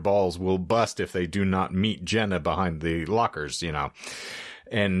how their balls will bust if they do not meet Jenna behind the lockers,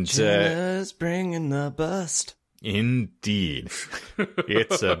 And Jenna's bringing the bust. Indeed.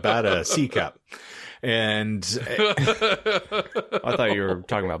 It's about a C cup. And I thought you were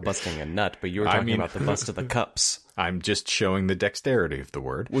talking about busting a nut, but you were talking about the bust of the cups. I'm just showing the dexterity of the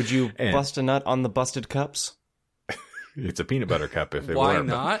word. Would you bust a nut on the busted cups? It's a peanut butter cup if it Why were.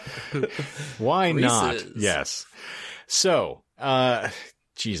 not? Why not? Reese's. Yes. So,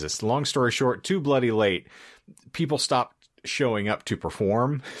 Jesus, long story short, too bloody late. People stopped showing up to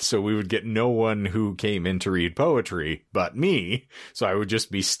perform, so we would get no one who came in to read poetry but me. So I would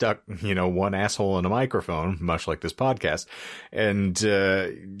just be stuck, one asshole in a microphone, much like this podcast, and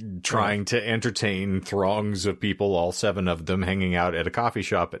trying to entertain throngs of people, all 7 of them hanging out at a coffee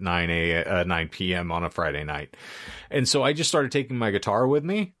shop at 9 p.m. on a Friday night. And so I just started taking my guitar with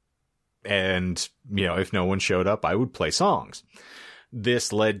me, and, if no one showed up, I would play songs.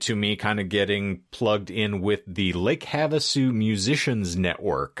 This led to me kind of getting plugged in with the Lake Havasu Musicians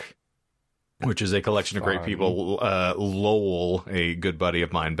Network, which is a collection of great people. Lowell, a good buddy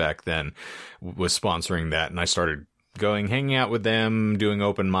of mine back then, was sponsoring that, and I started hanging out with them, doing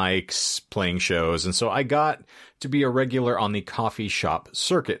open mics, playing shows, and so I got to be a regular on the coffee shop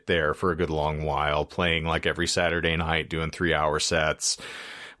circuit there for a good long while, playing like every Saturday night, doing 3-hour sets.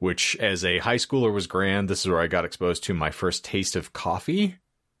 which as a high schooler was grand. This is where I got exposed to my first taste of coffee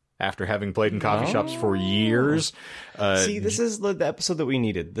after having played in coffee shops for years. See, this is the episode that we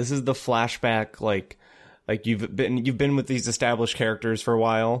needed. This is the flashback, like you've been with these established characters for a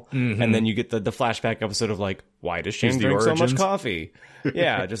while, and then you get the flashback episode of like, why does Shane drink so much coffee?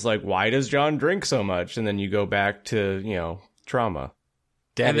 Yeah, just like, why does John drink so much? And then you go back to, trauma.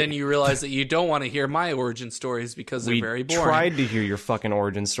 Daddy. And then you realize that you don't want to hear my origin stories because they're very boring. We tried to hear your fucking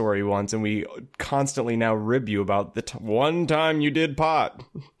origin story once, and we constantly now rib you about the one time you did pot.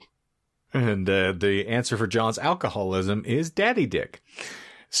 And the answer for John's alcoholism is Daddy Dick.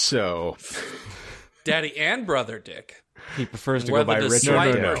 So... Daddy and Brother Dick. He prefers to go by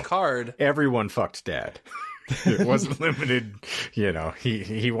Richard. No. Card. Everyone fucked Dad. It wasn't limited.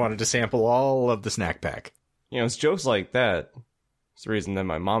 He wanted to sample all of the snack pack. It's jokes like that. It's the reason that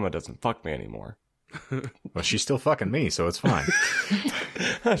my mama doesn't fuck me anymore. Well, she's still fucking me, so it's fine.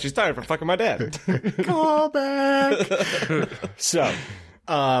 She's tired from fucking my dad. Call back. So,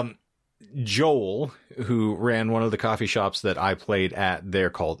 Joel, who ran one of the coffee shops that I played at there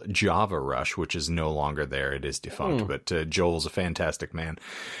called Java Rush, which is no longer there. It is defunct, but Joel's a fantastic man.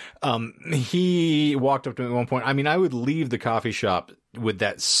 He walked up to me at one point. I mean, I would leave the coffee shop with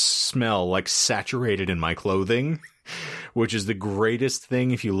that smell like saturated in my clothing, which is the greatest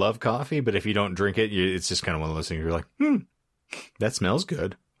thing if you love coffee, but if you don't drink it, it's just kind of one of those things where you're like, that smells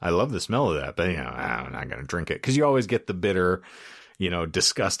good. I love the smell of that, but I'm not going to drink it. Because you always get the bitter,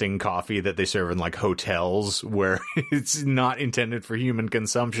 disgusting coffee that they serve in like hotels where it's not intended for human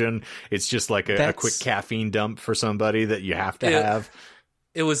consumption. It's just like a quick caffeine dump for somebody that you have to have.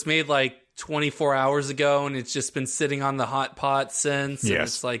 It was made like 24 hours ago, and it's just been sitting on the hot pot since. Yes. And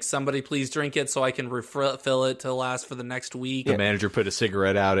it's like, somebody please drink it so I can refill it to last for the next week. The manager put a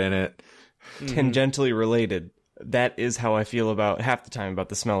cigarette out in it. Tangentially related. That is how I feel about half the time about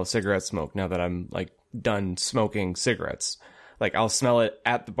the smell of cigarette smoke now that I'm like done smoking cigarettes. Like, I'll smell it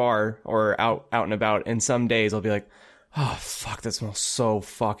at the bar or out and about, and some days I'll be like, oh, fuck, that smells so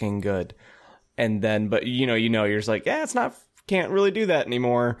fucking good. And then, but you're just like, yeah, can't really do that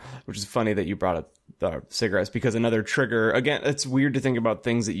anymore, which is funny that you brought up the cigarettes, because another trigger, again, it's weird to think about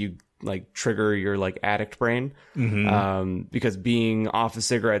things that you, like, trigger your, like, addict brain. Because being off of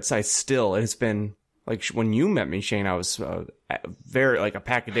cigarettes, it's been, like, when you met me, Shane, I was very, like, a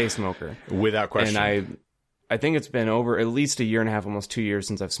pack-a-day smoker. Without question. And I think it's been over at least a year and a half, almost 2 years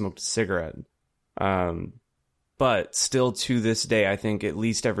since I've smoked a cigarette. But still to this day, I think at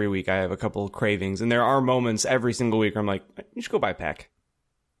least every week I have a couple of cravings. And there are moments every single week where I'm like, you should go buy a pack.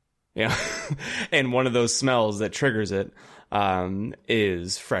 Yeah. And one of those smells that triggers it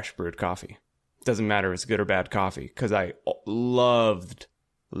is fresh brewed coffee. Doesn't matter if it's good or bad coffee, because I loved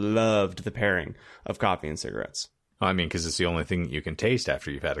the pairing of coffee and cigarettes. I mean, because it's the only thing that you can taste after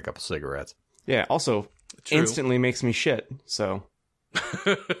you've had a couple cigarettes. Yeah, also... True. Instantly makes me shit, so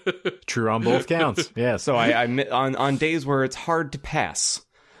true on both counts. Yeah. So I on days where it's hard to pass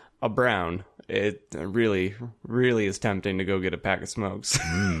a brown, it really is tempting to go get a pack of smokes.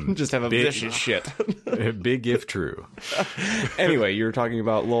 Just have a vicious shit. Big if true. Anyway, you were talking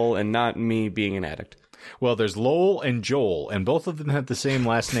about Lowell and not me being an addict. Well, there's Lowell and Joel, and both of them have the same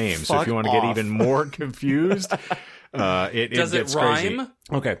last name. So if you want to get even more confused, does it rhyme? Crazy.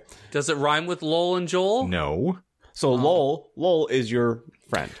 Okay. Does it rhyme with Lowell and Joel? No. So Lowell is your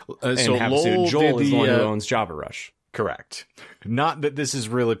friend. So Lowell Joel is the one who owns Java Rush. Correct. Not that this is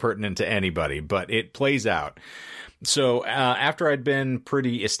really pertinent to anybody, but it plays out. So after I'd been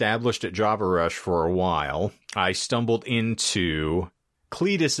pretty established at Java Rush for a while, I stumbled into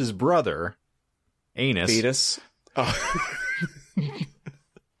Cletus's brother, Anus. Cletus? Oh.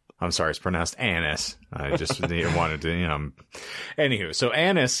 I'm sorry, it's pronounced Anus. I just wanted to, Anywho, so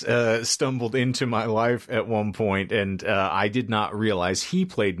Anus stumbled into my life at one point, and I did not realize he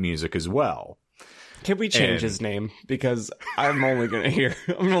played music as well. Can we change his name? Because I'm only gonna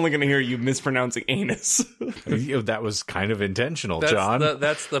hear you mispronouncing Anus. That was kind of intentional, John.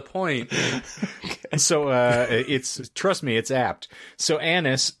 That's the point. So trust me, it's apt. So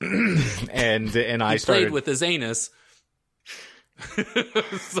Anus and I started played with his anus.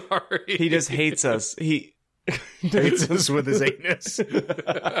 Sorry. He just hates us. He hates us with his anus.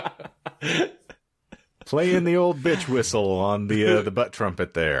 Playing the old bitch whistle on the butt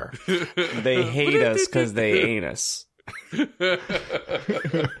trumpet there. They hate us because they ain't us.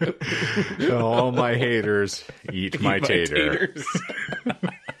 All my haters eat my tater.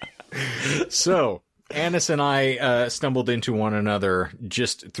 So Anus and I stumbled into one another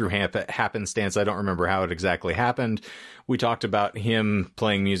just through happenstance. I don't remember how it exactly happened. We talked about him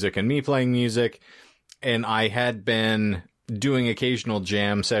playing music and me playing music, and I had been doing occasional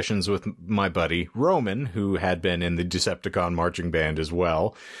jam sessions with my buddy Roman, who had been in the Decepticon marching band as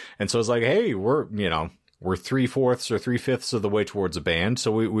well. And so I was like, hey, we're 3/4 or 3/5 of the way towards a band,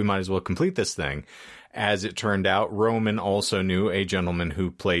 so we might as well complete this thing. As it turned out, Roman also knew a gentleman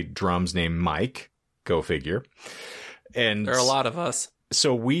who played drums named Mike. Go figure. And there are a lot of us.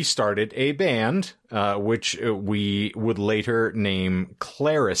 So we started a band, which we would later name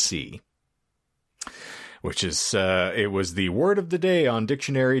Clerisy, which is, it was the word of the day on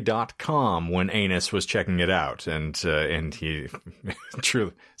dictionary.com when Anus was checking it out. And he,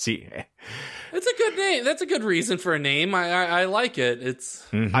 truly, see. It's a good name. That's a good reason for a name. I like it. It's.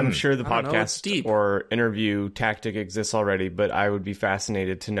 Mm-hmm. I'm sure the podcast or interview tactic exists already, but I would be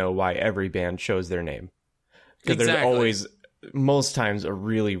fascinated to know why every band chose their name. Because there's always, most times, a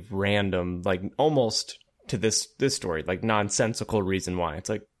really random, like almost to this story, like nonsensical reason why. It's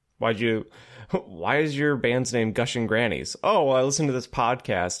like, why is your band's name Gushing Grannies? Oh, well, I listened to this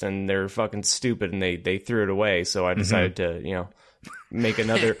podcast and they're fucking stupid and they threw it away, so I decided to, make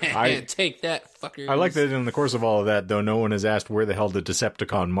another. Take that, fuckers. I like that in the course of all of that, though, no one has asked where the hell the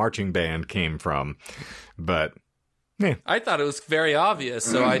Decepticon marching band came from. But, I thought it was very obvious,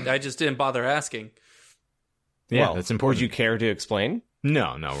 so I just didn't bother asking. Yeah, well, that's important. Would you care to explain?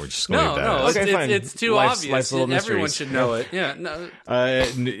 No, we're just going to leave that. Okay, fine. It's too obvious. Everyone should know it. Yeah, no.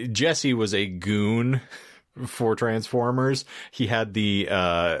 Jesse was a goon for Transformers. He had the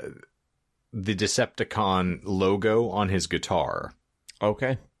Decepticon logo on his guitar.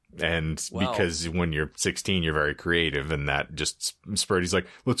 Okay. And because when you're 16, you're very creative, and that just spurred. He's like,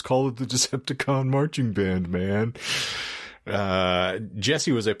 let's call it the Decepticon marching band, man.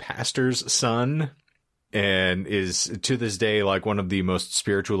 Jesse was a pastor's son, and is to this day like one of the most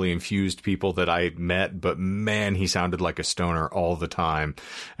spiritually infused people that I met. But man, he sounded like a stoner all the time.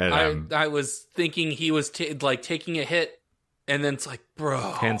 And I was thinking he was taking a hit, and then it's like,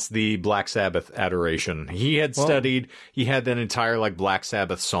 bro. Hence the Black Sabbath adoration. He had studied. He had that entire like Black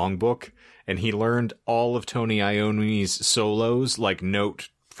Sabbath songbook, and he learned all of Tony Iommi's solos, like note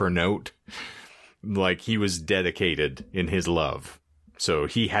for note. Like he was dedicated in his love. So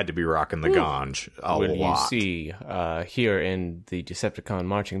he had to be rocking the ganj a lot. You see, here in the Decepticon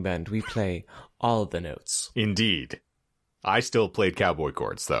marching band, we play all the notes. Indeed. I still played cowboy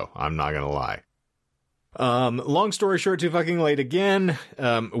chords, though. I'm not going to lie. Long story short, too fucking late again.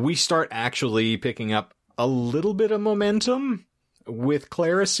 We start actually picking up a little bit of momentum with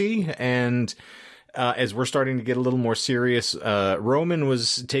Clerisy, and as we're starting to get a little more serious, Roman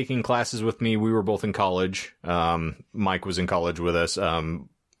was taking classes with me. We were both in college. Mike was in college with us.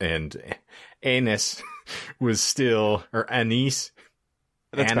 And Anus was still, or Anise.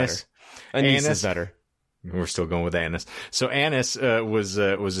 That's Anus. Better. Anise is better. We're still going with Anus. So Anus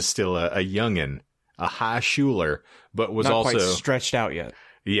was still a youngin', a high schooler, but was not also quite stretched out yet.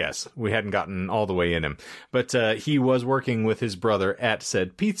 Yes, we hadn't gotten all the way in him. But he was working with his brother at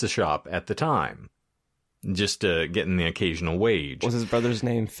said pizza shop at the time. Just getting the occasional wage. Was his brother's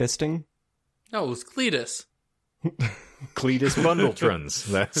name Fisting? No, it was Cletus. Cletus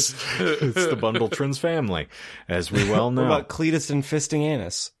Bundletrons. It's the Bundletrons family, as we well know. What about Cletus and Fisting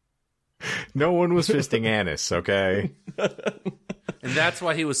Anus? No one was fisting Anus, okay? And that's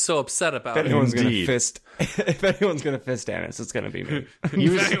why he was so upset about it. If anyone's gonna fist Anus, it's gonna be me. He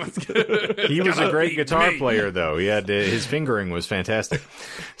was a great guitar player, though. He had his fingering was fantastic.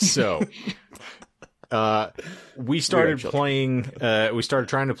 So we started playing. We started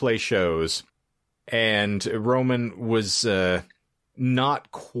trying to play shows, and Roman was not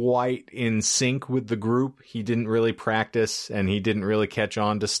quite in sync with the group. He didn't really practice, and he didn't really catch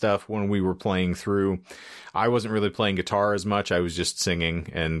on to stuff when we were playing through. I wasn't really playing guitar as much. I was just singing,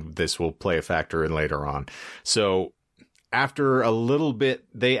 and this will play a factor in later on. So after a little bit,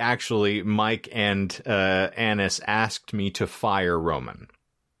 they actually, Mike and Annis, asked me to fire Roman.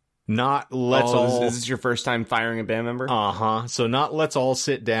 Not let's all... Is this your first time firing a band member? Uh-huh. So not let's all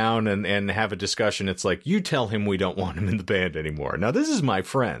sit down and have a discussion. It's like, you tell him we don't want him in the band anymore. Now, this is my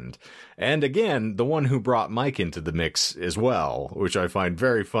friend. And again, the one who brought Mike into the mix as well, which I find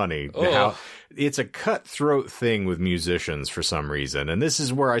very funny. Oh. How it's a cutthroat thing with musicians for some reason. And this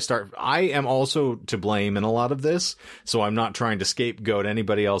is where I start. I am also to blame in a lot of this. So I'm not trying to scapegoat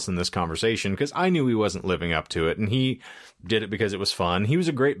anybody else in this conversation, because I knew he wasn't living up to it. And he did it because it was fun. He was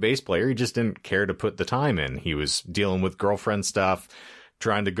a great bass player. He just didn't care to put the time in. He was dealing with girlfriend stuff,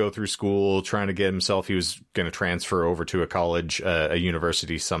 trying to go through school, trying to get himself. He was going to transfer over to a college, a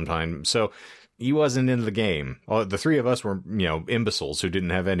university sometime. So he wasn't into the game. The three of us were, imbeciles who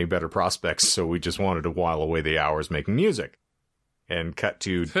didn't have any better prospects. So we just wanted to while away the hours making music. And cut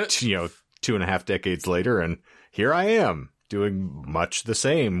to, 2.5 decades later. And here I am doing much the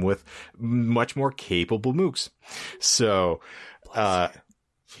same with much more capable mooks. So,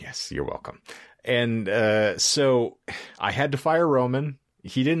 yes, you're welcome. And so I had to fire Roman.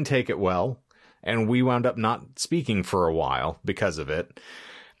 He didn't take it well, and we wound up not speaking for a while because of it.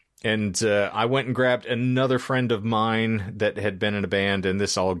 And I went and grabbed another friend of mine that had been in a band, and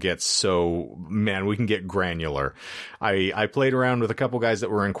this all gets so, man, we can get granular. I played around with a couple guys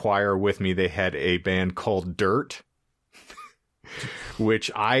that were in choir with me. They had a band called Dirt, which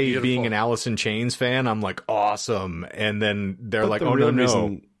Beautiful. Being an Alice in Chains fan, I'm like, awesome. And then they're like, oh,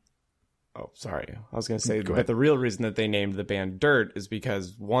 no. Oh, sorry. I was going to say, but the real reason that they named the band Dirt is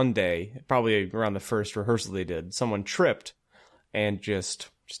because one day, probably around the first rehearsal they did, someone tripped and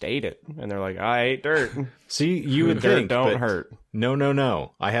just ate it, and they're like, I ate dirt. See, you would dirt think don't hurt.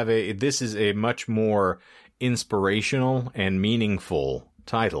 No. This is a much more inspirational and meaningful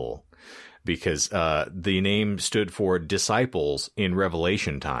title, because the name stood for Disciples in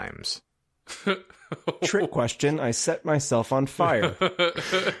Revelation Times. Trick question. I set myself on fire.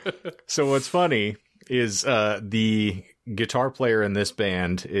 So what's funny is the guitar player in this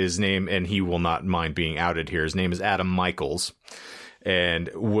band is named, and he will not mind being outed here, his name is Adam Michaels. And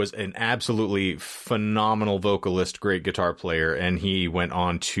was an absolutely phenomenal vocalist, great guitar player. And he went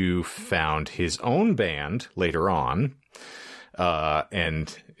on to found his own band later on.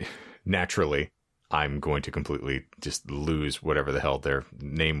 And naturally, I'm going to completely just lose whatever the hell their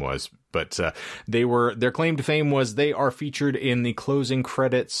name was. But their claim to fame was they are featured in the closing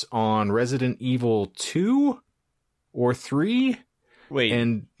credits on Resident Evil 2 or 3. Wait,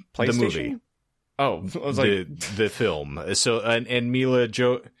 and PlayStation? The movie. Oh, I was like the film. So and Mila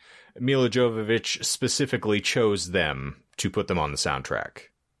Jovovich specifically chose them to put them on the soundtrack.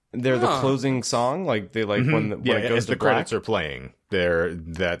 They're the closing song, like they like when it goes as to the black? credits are playing. They're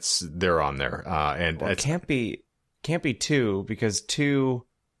on there. And it can't be 2 because 2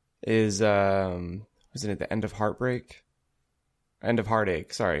 is wasn't it the End of Heartache?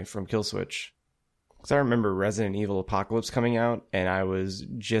 Sorry, from Killswitch. Because I remember Resident Evil Apocalypse coming out, and I was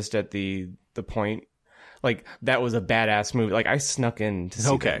just at the point, like, that was a badass movie. Like, I snuck in to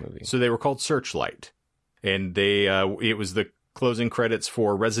see that movie. So they were called Searchlight, and they it was the closing credits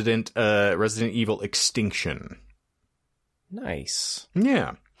for Resident Evil Extinction. Nice.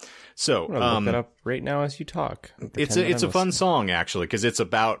 Yeah. So I'm gonna look that up right now as you talk. It's a fun song, actually, because it's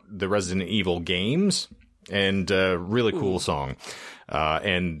about the Resident Evil games, and really cool song.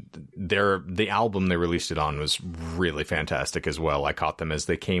 And the album they released it on was really fantastic as well. I caught them as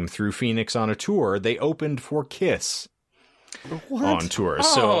they came through Phoenix on a tour. They opened for Kiss on tour.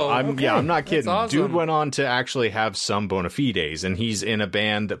 So I'm not kidding. Awesome. Dude went on to actually have some bona fides, and he's in a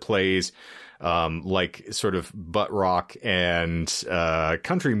band that plays like sort of butt rock and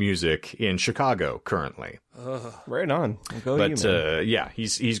country music in Chicago currently. Right on.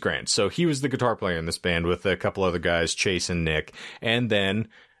 He's grand. So he was the guitar player in this band with a couple other guys, Chase and Nick, and then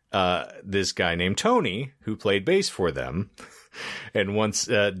this guy named Tony who played bass for them. And once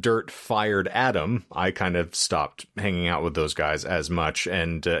Dirt fired Adam, I kind of stopped hanging out with those guys as much,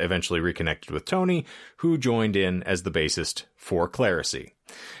 and eventually reconnected with Tony, who joined in as the bassist for Clerisy.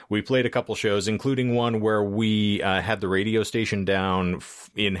 We played a couple shows, including one where we had the radio station down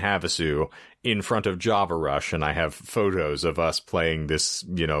in Havasu in front of Java Rush, and I have photos of us playing this,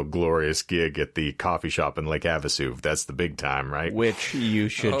 glorious gig at the coffee shop in Lake Havasu. That's the big time, right? Which you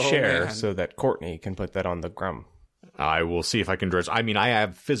should share so that Courtney can put that on the Grum. I will see if I can dredge. I mean, I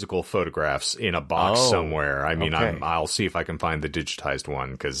have physical photographs in a box somewhere. I mean, I'll see if I can find the digitized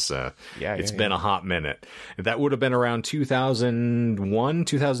one, because it's been a hot minute. That would have been around 2001,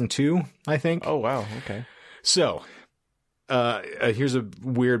 2002, I think. Oh, wow. Okay. So here's a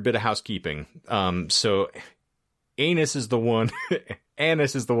weird bit of housekeeping. So Anus is the one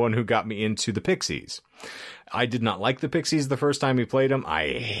who got me into the Pixies. I did not like the Pixies the first time we played them. I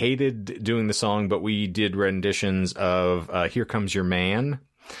hated doing the song, but we did renditions of Here Comes Your Man,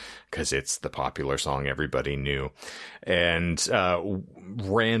 because it's the popular song everybody knew, and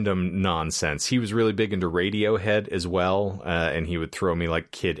random nonsense. He was really big into Radiohead as well, and he would throw me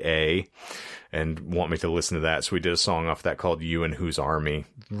like Kid A and want me to listen to that. So we did a song off that called You and Whose Army.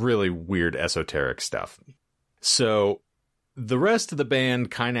 Really weird esoteric stuff. So the rest of the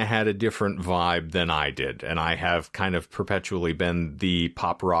band kind of had a different vibe than I did, and I have kind of perpetually been the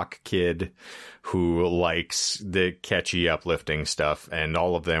pop rock kid who likes the catchy, uplifting stuff, and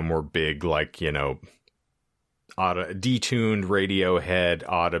all of them were big, like, detuned Radiohead,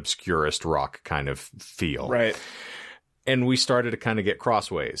 odd obscurist rock kind of feel. Right. And we started to kind of get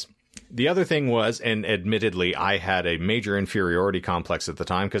crossways. The other thing was, and admittedly, I had a major inferiority complex at the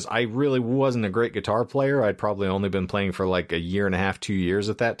time because I really wasn't a great guitar player. I'd probably only been playing for like a year and a half, 2 years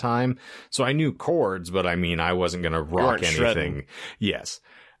at that time. So I knew chords, but I mean, I wasn't going to rock anything. Shredding. Yes.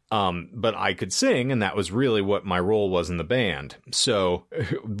 But I could sing, and that was really what my role was in the band. So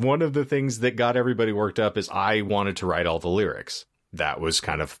one of the things that got everybody worked up is I wanted to write all the lyrics. That was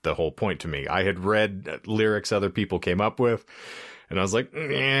kind of the whole point to me. I had read lyrics other people came up with, and I was like,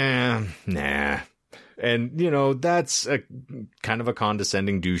 nah. And, that's a kind of a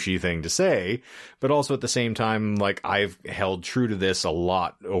condescending, douchey thing to say. But also at the same time, like, I've held true to this a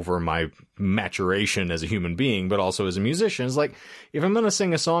lot over my maturation as a human being, but also as a musician. It's like, if I'm going to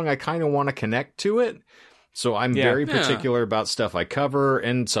sing a song, I kind of want to connect to it. So I'm very particular about stuff I cover.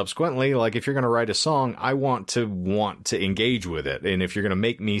 And subsequently, like, if you're going to write a song, I want to engage with it. And if you're going to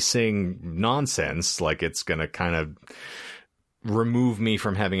make me sing nonsense, like, it's going to kind of remove me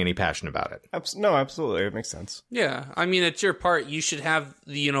from having any passion about it. No, absolutely. It makes sense. Yeah. I mean, it's your part. You should have,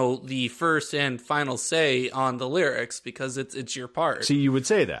 the first and final say on the lyrics because it's your part. See, you would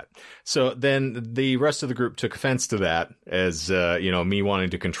say that. So then the rest of the group took offense to that as, me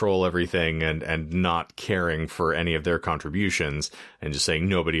wanting to control everything and not caring for any of their contributions and just saying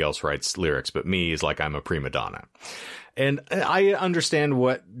nobody else writes lyrics but me is like I'm a prima donna. And I understand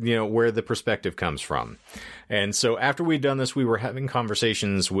where the perspective comes from. And so after we'd done this, we were having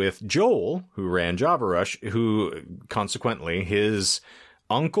conversations with Joel, who ran Java Rush, who consequently his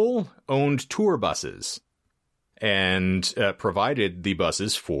uncle owned tour buses and provided the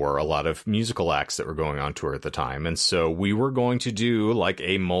buses for a lot of musical acts that were going on tour at the time. And so we were going to do like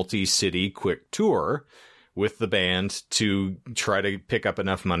a multi-city quick tour with the band to try to pick up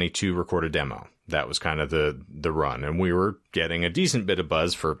enough money to record a demo. That was kind of the run. And we were getting a decent bit of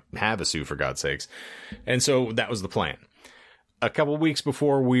buzz for Havasu, for God's sakes. And so that was the plan. A couple weeks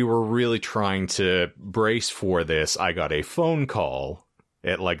before we were really trying to brace for this, I got a phone call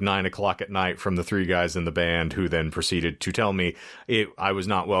at like 9:00 at night from the three guys in the band who then proceeded to tell me I was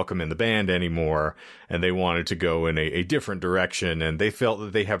not welcome in the band anymore and they wanted to go in a different direction. And they felt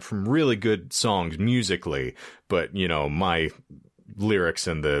that they have some really good songs musically, but, my lyrics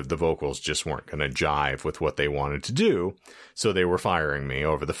and the vocals just weren't going to jive with what they wanted to do. So they were firing me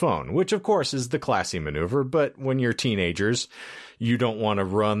over the phone, which of course is the classy maneuver. But when you're teenagers, you don't want to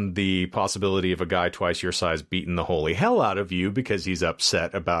run the possibility of a guy twice your size beating the holy hell out of you because he's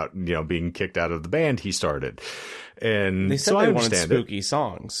upset about, being kicked out of the band he started. And they said they wanted spooky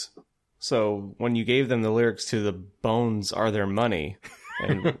songs. So when you gave them the lyrics to The Bones Are Their Money,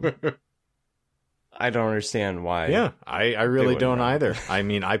 and I don't understand why. Yeah, I really don't either. I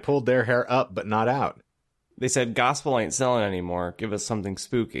mean, I pulled their hair up, but not out. They said, gospel ain't selling anymore. Give us something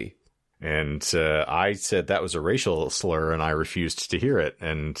spooky. And I said that was a racial slur, and I refused to hear it.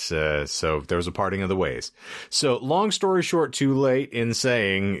 And so there was a parting of the ways. So long story short, too late in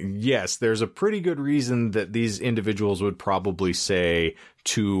saying, yes, there's a pretty good reason that these individuals would probably say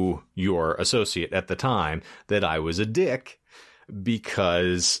to your associate at the time that I was a dick,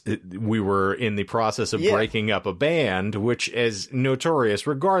 because we were in the process of breaking up a band, which is notorious,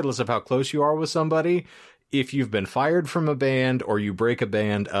 regardless of how close you are with somebody. If you've been fired from a band or you break a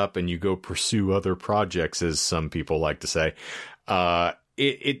band up and you go pursue other projects, as some people like to say,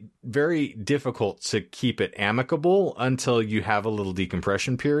 it's very difficult to keep it amicable until you have a little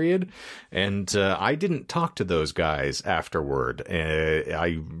decompression period. And I didn't talk to those guys afterward.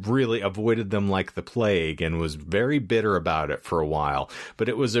 I really avoided them like the plague and was very bitter about it for a while. But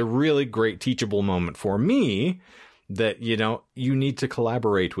it was a really great teachable moment for me that, you need to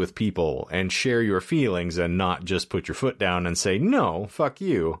collaborate with people and share your feelings and not just put your foot down and say, no, fuck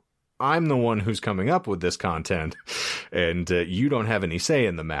you. I'm the one who's coming up with this content, and you don't have any say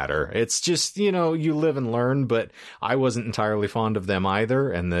in the matter. It's just, you live and learn, but I wasn't entirely fond of them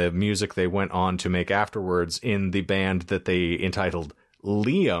either, and the music they went on to make afterwards in the band that they entitled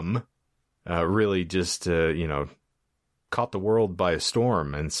Liam really just, caught the world by a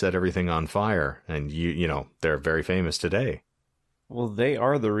storm and set everything on fire, and, they're very famous today. Well, they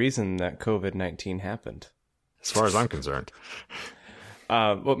are the reason that COVID-19 happened. As far as I'm concerned.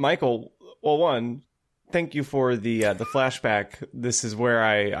 But Michael, well, one, thank you for the flashback. This is where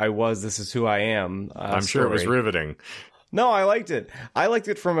I was. This is who I am. I'm sure it was riveting. No, I liked it. I liked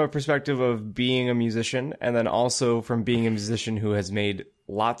it from a perspective of being a musician, and then also from being a musician who has made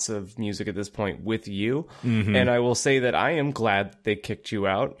lots of music at this point with you. Mm-hmm. And I will say that I am glad they kicked you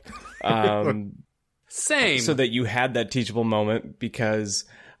out. Same. So that you had that teachable moment, because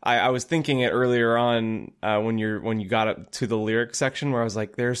I was thinking it earlier on when you got up to the lyric section, where I was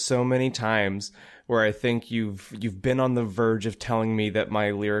like, there's so many times where I think you've been on the verge of telling me that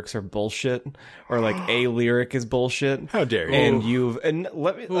my lyrics are bullshit, or like a lyric is bullshit. How dare you? And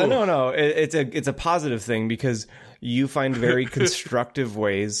no, it's a positive thing, because you find very constructive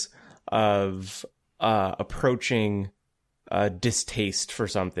ways of approaching distaste for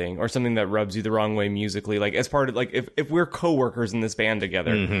something, or something that rubs you the wrong way musically. Like, as part of, like, if we're coworkers in this band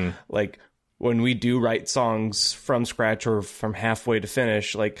together, like, when we do write songs from scratch or from halfway to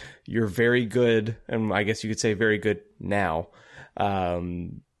finish, like, you're very good, and I guess you could say very good now,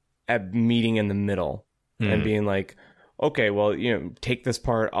 at meeting in the middle and being like, okay, well, take this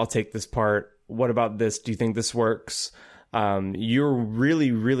part, I'll take this part. What about this? Do you think this works? You're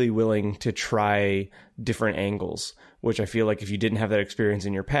really, really willing to try different angles, which I feel like if you didn't have that experience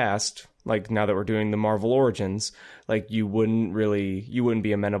in your past, like now that we're doing the Marvel Origins, like you wouldn't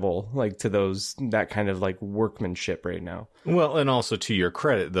be amenable like to that kind of like workmanship right now. Well, and also to your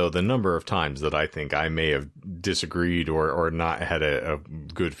credit, though, the number of times that I think I may have disagreed or not had a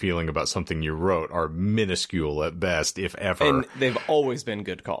good feeling about something you wrote are minuscule at best, if ever. And they've always been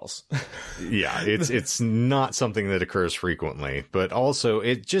good calls. Yeah, it's not something that occurs frequently, but also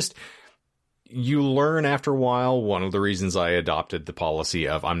it just... You learn after a while. One of the reasons I adopted the policy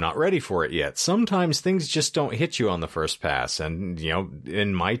of I'm not ready for it yet. Sometimes things just don't hit you on the first pass. And,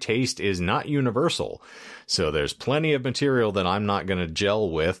 and my taste is not universal. So there's plenty of material that I'm not going to gel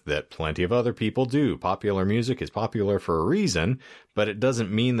with that plenty of other people do. Popular music is popular for a reason, but it doesn't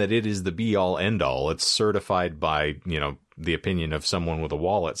mean that it is the be all end all. It's certified by, the opinion of someone with a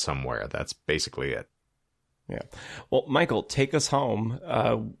wallet somewhere. That's basically it. Yeah. Well, Michael, take us home.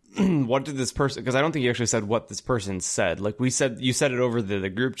 What did this person, because I don't think you actually said what this person said. Like you said it over the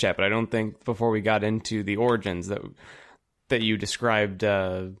group chat, but I don't think before we got into the origins that you described,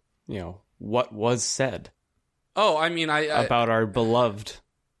 what was said. Oh, I mean, about our beloved.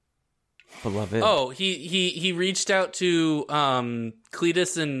 Oh, he reached out to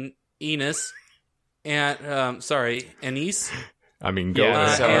Cletus and Enos, and Anise. I mean, go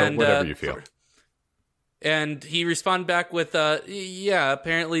and whatever you feel. And he responded back with,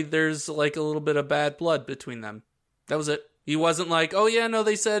 apparently there's like a little bit of bad blood between them. That was it. He wasn't like, oh yeah, no,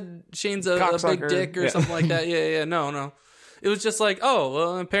 they said Shane's a big dick or something like that. Yeah, no. It was just like, oh,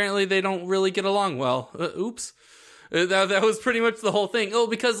 well, apparently they don't really get along well. Oops. That was pretty much the whole thing. Oh,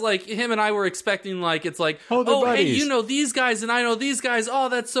 because like him and I were expecting like, it's like, hey, you know these guys and I know these guys. Oh,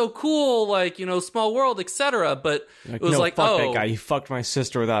 that's so cool. Like, small world, etc. But it was fuck that guy. He fucked my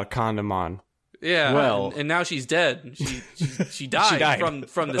sister without a condom on. Yeah, well, and now she's dead. She died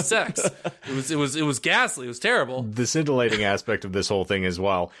from the sex. It was ghastly. It was terrible. The scintillating aspect of this whole thing as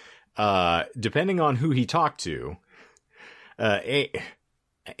well, depending on who he talked to,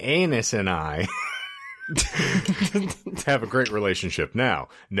 Anus and I have a great relationship now.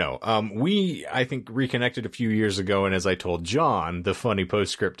 No, we, I think, reconnected a few years ago, and as I told John, the funny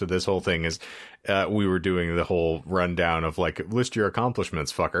postscript to this whole thing is we were doing the whole rundown of, like, list your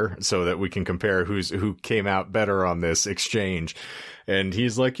accomplishments, fucker, so that we can compare who came out better on this exchange. And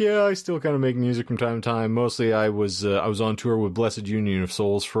he's like, yeah, I still kind of make music from time to time. Mostly I was on tour with Blessed Union of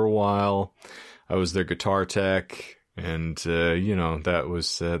Souls for a while. I was their guitar tech. And, that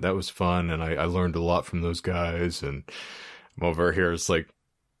was fun. And I learned a lot from those guys. And I'm over here. It's like,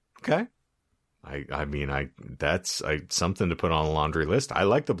 okay. That's something to put on a laundry list. I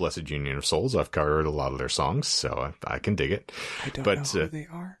like the Blessed Union of Souls. I've covered a lot of their songs, so I can dig it. I don't know who they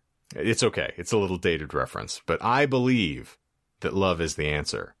are. It's okay. It's a little dated reference, but I believe that love is the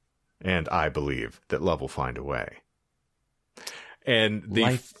answer. And I believe that love will find a way. And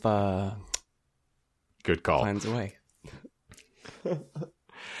life, good call. Finds a way.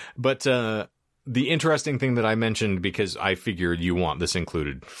 But the interesting thing that I mentioned, because I figured you want this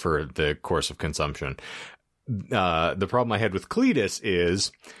included for the course of consumption, the problem I had with Cletus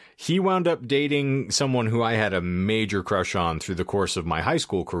is he wound up dating someone who I had a major crush on through the course of my high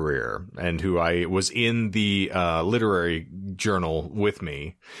school career, and who I was in the literary journal with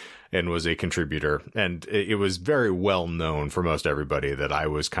me and was a contributor. And it was very well known for most everybody that I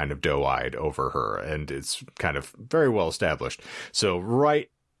was kind of doe-eyed over her, and it's kind of very well established. So right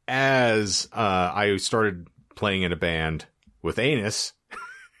as I started playing in a band with Anus,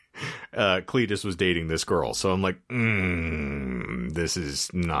 Cletus was dating this girl. So I'm like, this is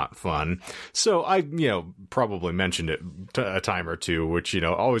not fun. So I, probably mentioned it a time or two, which,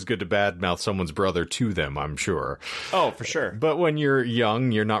 always good to badmouth someone's brother to them, I'm sure. Oh, for sure. But when you're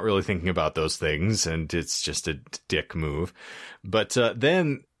young, you're not really thinking about those things, and it's just a dick move. But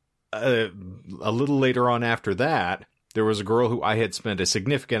then a little later on after that, there was a girl who I had spent a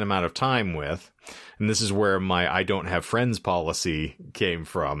significant amount of time with, and this is where my I don't have friends policy came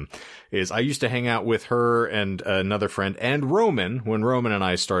from, is I used to hang out with her and another friend and Roman when Roman and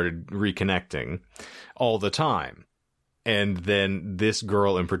I started reconnecting all the time. And then this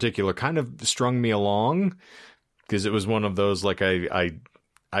girl in particular kind of strung me along because it was one of those, like,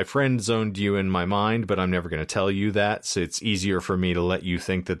 I friend zoned you in my mind, but I'm never going to tell you that. So it's easier for me to let you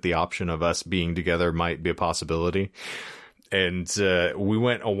think that the option of us being together might be a possibility. And we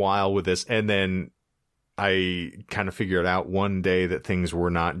went a while with this. And then I kind of figured out one day that things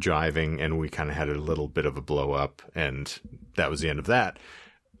were not jiving, and we kind of had a little bit of a blow up. And that was the end of that.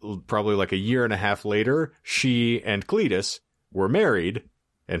 Probably like a year and a half later, she and Cletus were married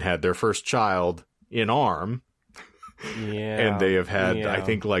and had their first child in arm. Yeah. And they have had, I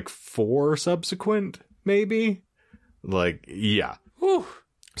think, like 4 subsequent, maybe? Like, yeah. Whew.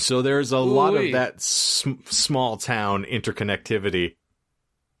 So there's a lot of that small town interconnectivity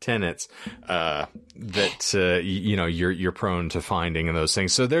tenets that, you know, you're prone to finding in those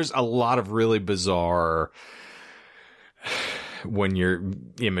things. So there's a lot of really bizarre, when you're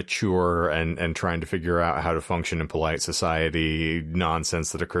immature and trying to figure out how to function in polite society,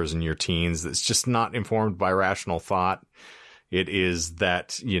 nonsense that occurs in your teens that's just not informed by rational thought. It is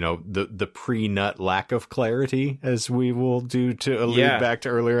that, you know, the pre-nut lack of clarity, as we will do to allude back to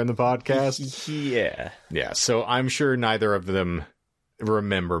earlier in the podcast. Yeah. So I'm sure neither of them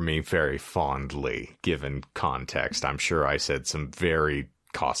remember me very fondly, given context. I'm sure I said some very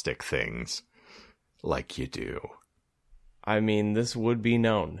caustic things, like you do. I mean, this would be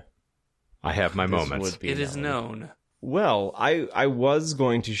known. I have my moments. It is known. Well, I was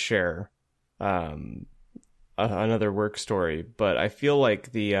going to share another work story, but I feel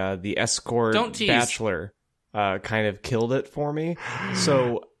like the escort bachelor kind of killed it for me.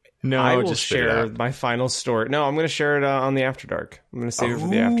 So no, I will share my final story. No, I'm going to share it on the After Dark. I'm going to save it for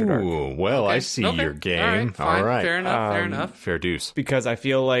the After Dark. Well, okay. I see your game. All right. Fair enough. Fair enough. Fair deuce. Because I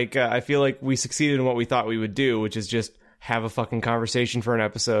feel like we succeeded in what we thought we would do, which is just have a fucking conversation for an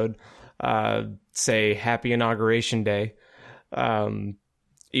episode. Say Happy Inauguration Day. Even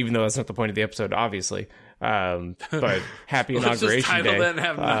though that's not the point of the episode, obviously. But Happy Inauguration Day. That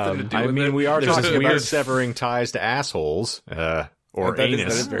have nothing to do with it. We are talking about severing ties to assholes, or anus. That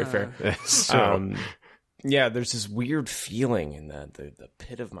is very fair. So. Yeah, there's this weird feeling in the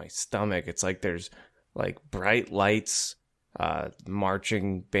pit of my stomach. It's like there's like bright lights,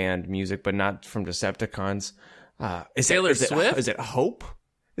 marching band music, but not from Decepticons. Is Taylor Swift? Is it hope?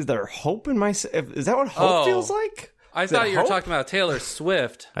 Is there hope in my... Is that what hope feels like? I thought you were talking about Taylor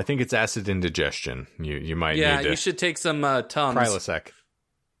Swift. I think it's acid indigestion. You might need to... Yeah, you should take some Tums. Prilosec.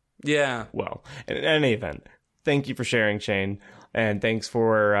 Yeah. Well, in any event, thank you for sharing, Shane. And thanks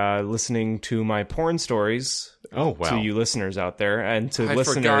for listening to my porn stories. Oh, wow. To you listeners out there. And to I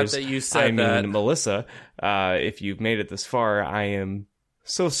listeners, that you said that. Melissa, if you've made it this far, I am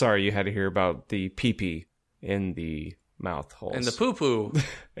so sorry you had to hear about the pee-pee in the mouth holes. And the poo-poo.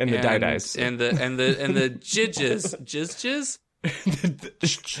 And the die-dies. And the jizz. Jizz?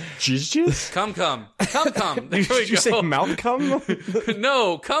 Jizz? Come. There Did you say mouth cum?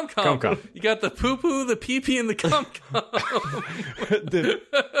 No, come. You got the poo-poo, the pee-pee, and the cum.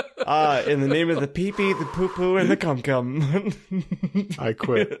 In the name of the pee-pee, the poo-poo, and the cum. I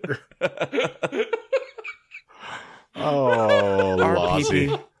quit. Oh, our Lozzie.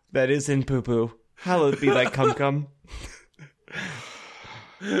 pee-pee that is in poo-poo. Hallowed be thy cum.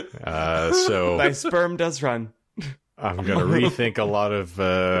 So thy sperm does run. I'm going to rethink a lot of,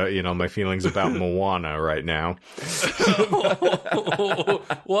 my feelings about Moana right now.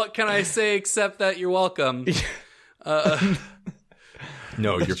 What can I say except that you're welcome?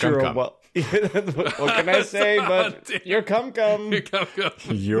 No, you're cum. What can I say but you're cum.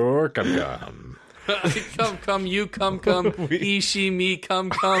 You're cum. Come, you come, he, she, me,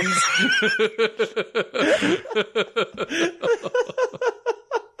 comes.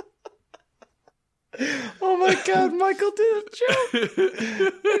 Oh my God, Michael did a joke.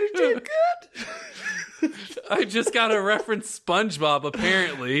 You did good. I just got to reference SpongeBob,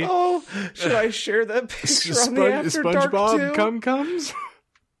 apparently. Oh, should I share that picture on the After Dark SpongeBob too? comes?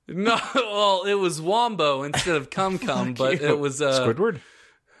 No, well, it was Wombo instead of Come, but it was... Squidward?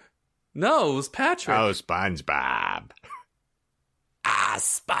 No, it was Patrick. Oh, SpongeBob.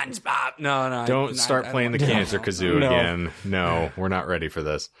 SpongeBob. No. Don't start playing the Cancer Kazoo again. No, we're not ready for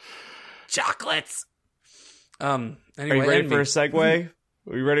this. Chocolates. Anyway, are you ready for a segue?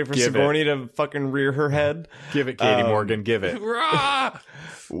 Are you ready for Sigourney to fucking rear her head? Give it, Katie Morgan. Give it.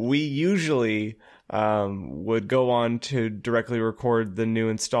 We usually would go on to directly record the new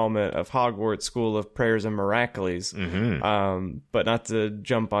installment of Hogwarts School of Prayers and Miracles. But not to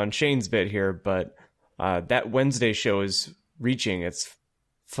jump on Shane's bit here, but that Wednesday show is reaching its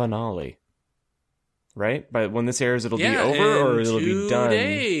finale. Right? But when this airs, it'll be over, or it'll be done?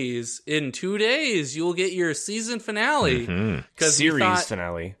 In 2 days, you'll get your season finale. Series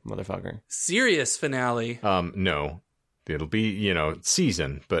finale, motherfucker. Serious finale. No. It'll be,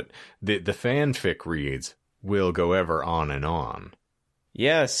 season, but the fanfic reads will go ever on and on.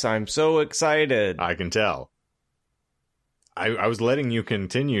 Yes, I'm so excited. I can tell. I was letting you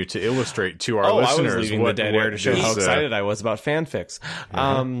continue to illustrate to our listeners I was leaving the dead air to show how excited I was about fanfics.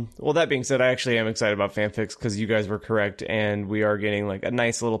 Well, that being said, I actually am excited about fanfics because you guys were correct, and we are getting like a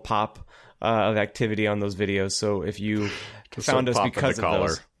nice little pop of activity on those videos. So if you found us because of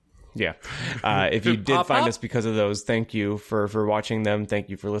those... Yeah. If you did find us because of those, thank you for watching them. Thank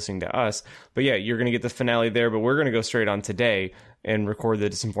you for listening to us. But yeah, you're going to get the finale there, but we're going to go straight on today and record the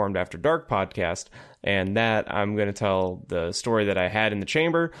Disinformed After Dark podcast. And that I'm going to tell the story that I had in the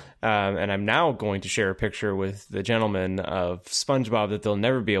chamber. And I'm now going to share a picture with the gentleman of SpongeBob that they'll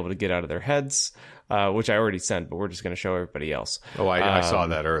never be able to get out of their heads, which I already sent, but we're just going to show everybody else. Oh, I saw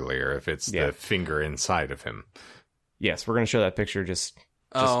that earlier. If it's the finger inside of him. Yes, we're going to show that picture just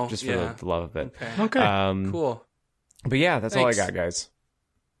for the love of it. Okay. Cool. But yeah, that's all I got, guys.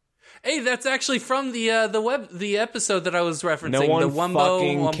 Hey, that's actually from the episode that I was referencing. No one the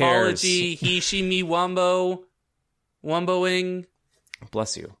Wumbo, cares. Wombology, he, she, me, Wumbo, Wumboing.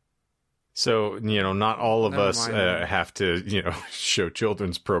 Bless you. So, not all of us have to, show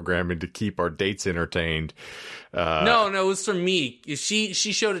children's programming to keep our dates entertained. No, it was for me. She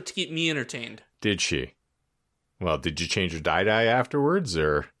showed it to keep me entertained. Did she? Well, did you change your dye afterwards,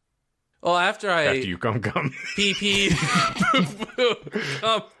 or? Well, after you come. pee,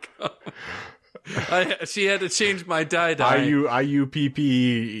 come. She had to change my dye. I-U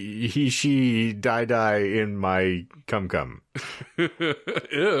pee, he, she, dye in my come.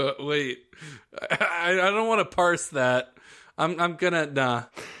 Ew, wait. I don't want to parse that. I'm gonna, nah.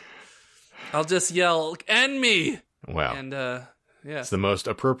 I'll just yell, end me! Well. And, yes. It's the most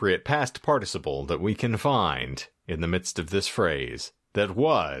appropriate past participle that we can find in the midst of this phrase that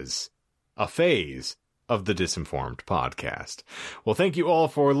was a phase of the Disinformed podcast. Well, thank you all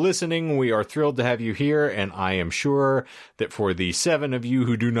for listening. We are thrilled to have you here, and I am sure that for the 7 of you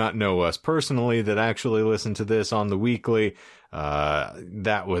who do not know us personally that actually listen to this on the weekly,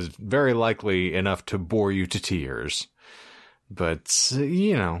 that was very likely enough to bore you to tears. But,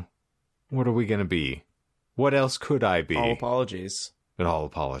 what are we going to be? What else could I be? All apologies. But all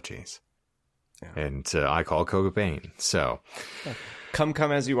apologies. Yeah. And I call Cobain. So.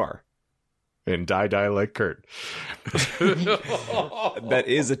 Come as you are. And die like Kurt. That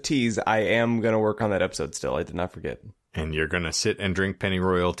is a tease. I am going to work on that episode still. I did not forget. And you're going to sit and drink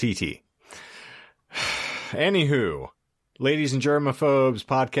Pennyroyal TT. Anywho. Ladies and germaphobes,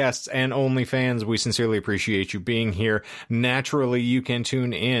 podcasts, and OnlyFans, we sincerely appreciate you being here. Naturally, you can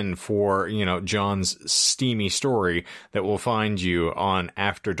tune in for, John's steamy story that will find you on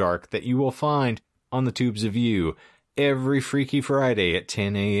After Dark, that you will find on the Tubes of You every Freaky Friday at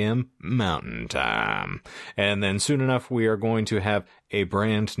 10 a.m. Mountain Time. And then soon enough, we are going to have a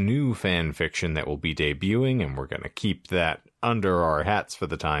brand new fan fiction that will be debuting, and we're going to keep that under our hats for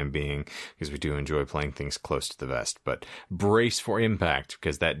the time being, because we do enjoy playing things close to the vest. But brace for impact,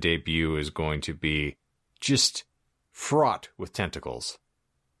 because that debut is going to be just fraught with tentacles.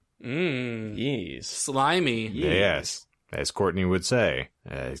 Yes. Slimy. Yes. As Courtney would say,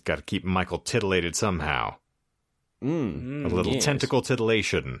 he's got to keep Michael titillated somehow. A little tentacle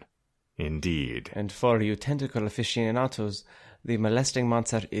titillation. Indeed. And for you tentacle aficionados, the molesting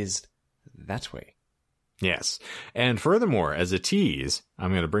monster is that way. Yes. And furthermore, as a tease,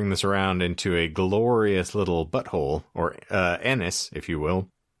 I'm going to bring this around into a glorious little butthole, or anus, if you will.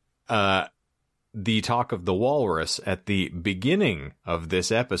 The talk of the walrus at the beginning of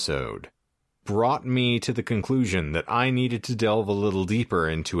this episode brought me to the conclusion that I needed to delve a little deeper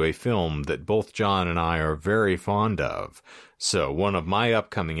into a film that both John and I are very fond of. So one of my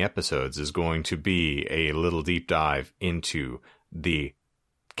upcoming episodes is going to be a little deep dive into the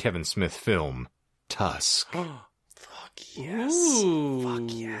Kevin Smith film, Tusk. Fuck yes. Ooh.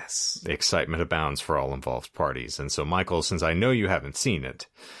 Fuck yes. The excitement abounds for all involved parties. And so, Michael, since I know you haven't seen it,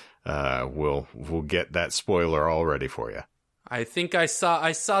 we'll get that spoiler all ready for you. I think I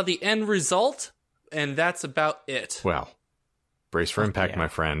saw the end result, and that's about it. Well, Brace for impact, my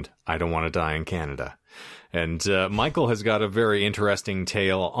friend. I don't want to die in Canada. And Michael has got a very interesting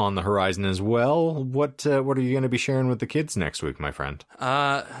tale on the horizon as well. What are you going to be sharing with the kids next week, my friend?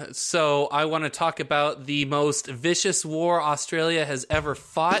 So I want to talk about the most vicious war Australia has ever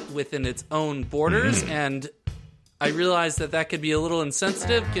fought within its own borders, and I realize that could be a little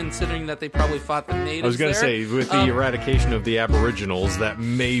insensitive, considering that they probably fought the natives. I was going to say, with the eradication of the Aboriginals, that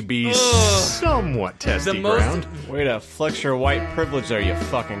may be somewhat testy ground. Way to flex your white privilege there, you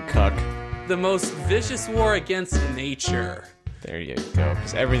fucking cuck. The most vicious war against nature. There you go.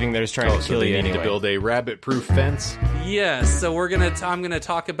 Because everything there's trying to kill you anyway. To build a rabbit-proof fence. Yes. So I'm gonna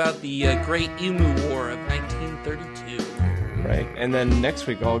talk about the Great Emu War of 1932. Right. And then next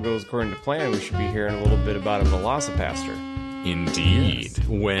week, all goes according to plan. We should be hearing a little bit about a velocipaster. Indeed. Yes.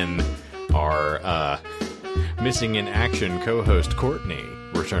 When our missing in action co-host Courtney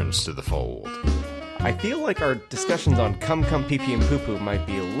returns to the fold. I feel like our discussions on Come-Come, Pee-Pee, and Poo-Poo might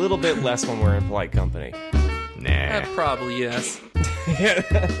be a little bit less when we're in polite company. Nah. Probably, yes.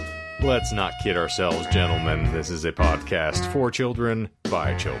 Let's not kid ourselves, gentlemen. This is a podcast for children,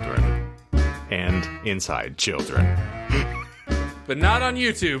 by children, and inside children. But not on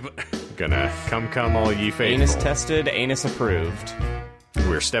YouTube. Gonna come all ye faithful. Anus tested, anus approved.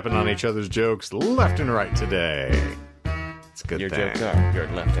 We're stepping on each other's jokes left and right today. It's a good Your thing. jokes are your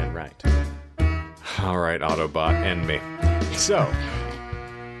left and right. All right, Autobot and me. So,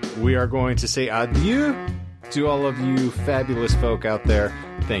 we are going to say adieu to all of you fabulous folk out there.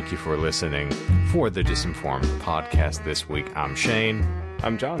 Thank you for listening for the Disinformed Podcast this week. I'm Shane.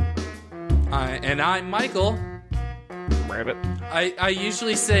 I'm John. And I'm Michael. Rabbit. I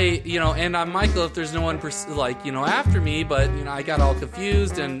usually say, and I'm Michael if there's no one, after me, but, I got all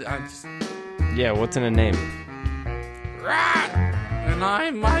confused and I'm just... Yeah, what's in a name? And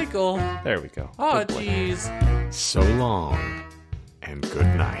I'm Michael. There we go. Oh, jeez. So long, and good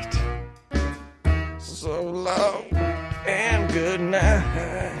night. So long, and good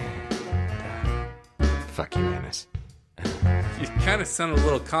night. Fuck you, Ennis. You kind of sound a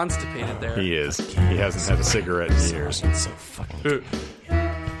little constipated there. He is. He hasn't had a cigarette in years. So fucking...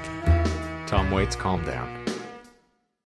 Tom Waits, calm down.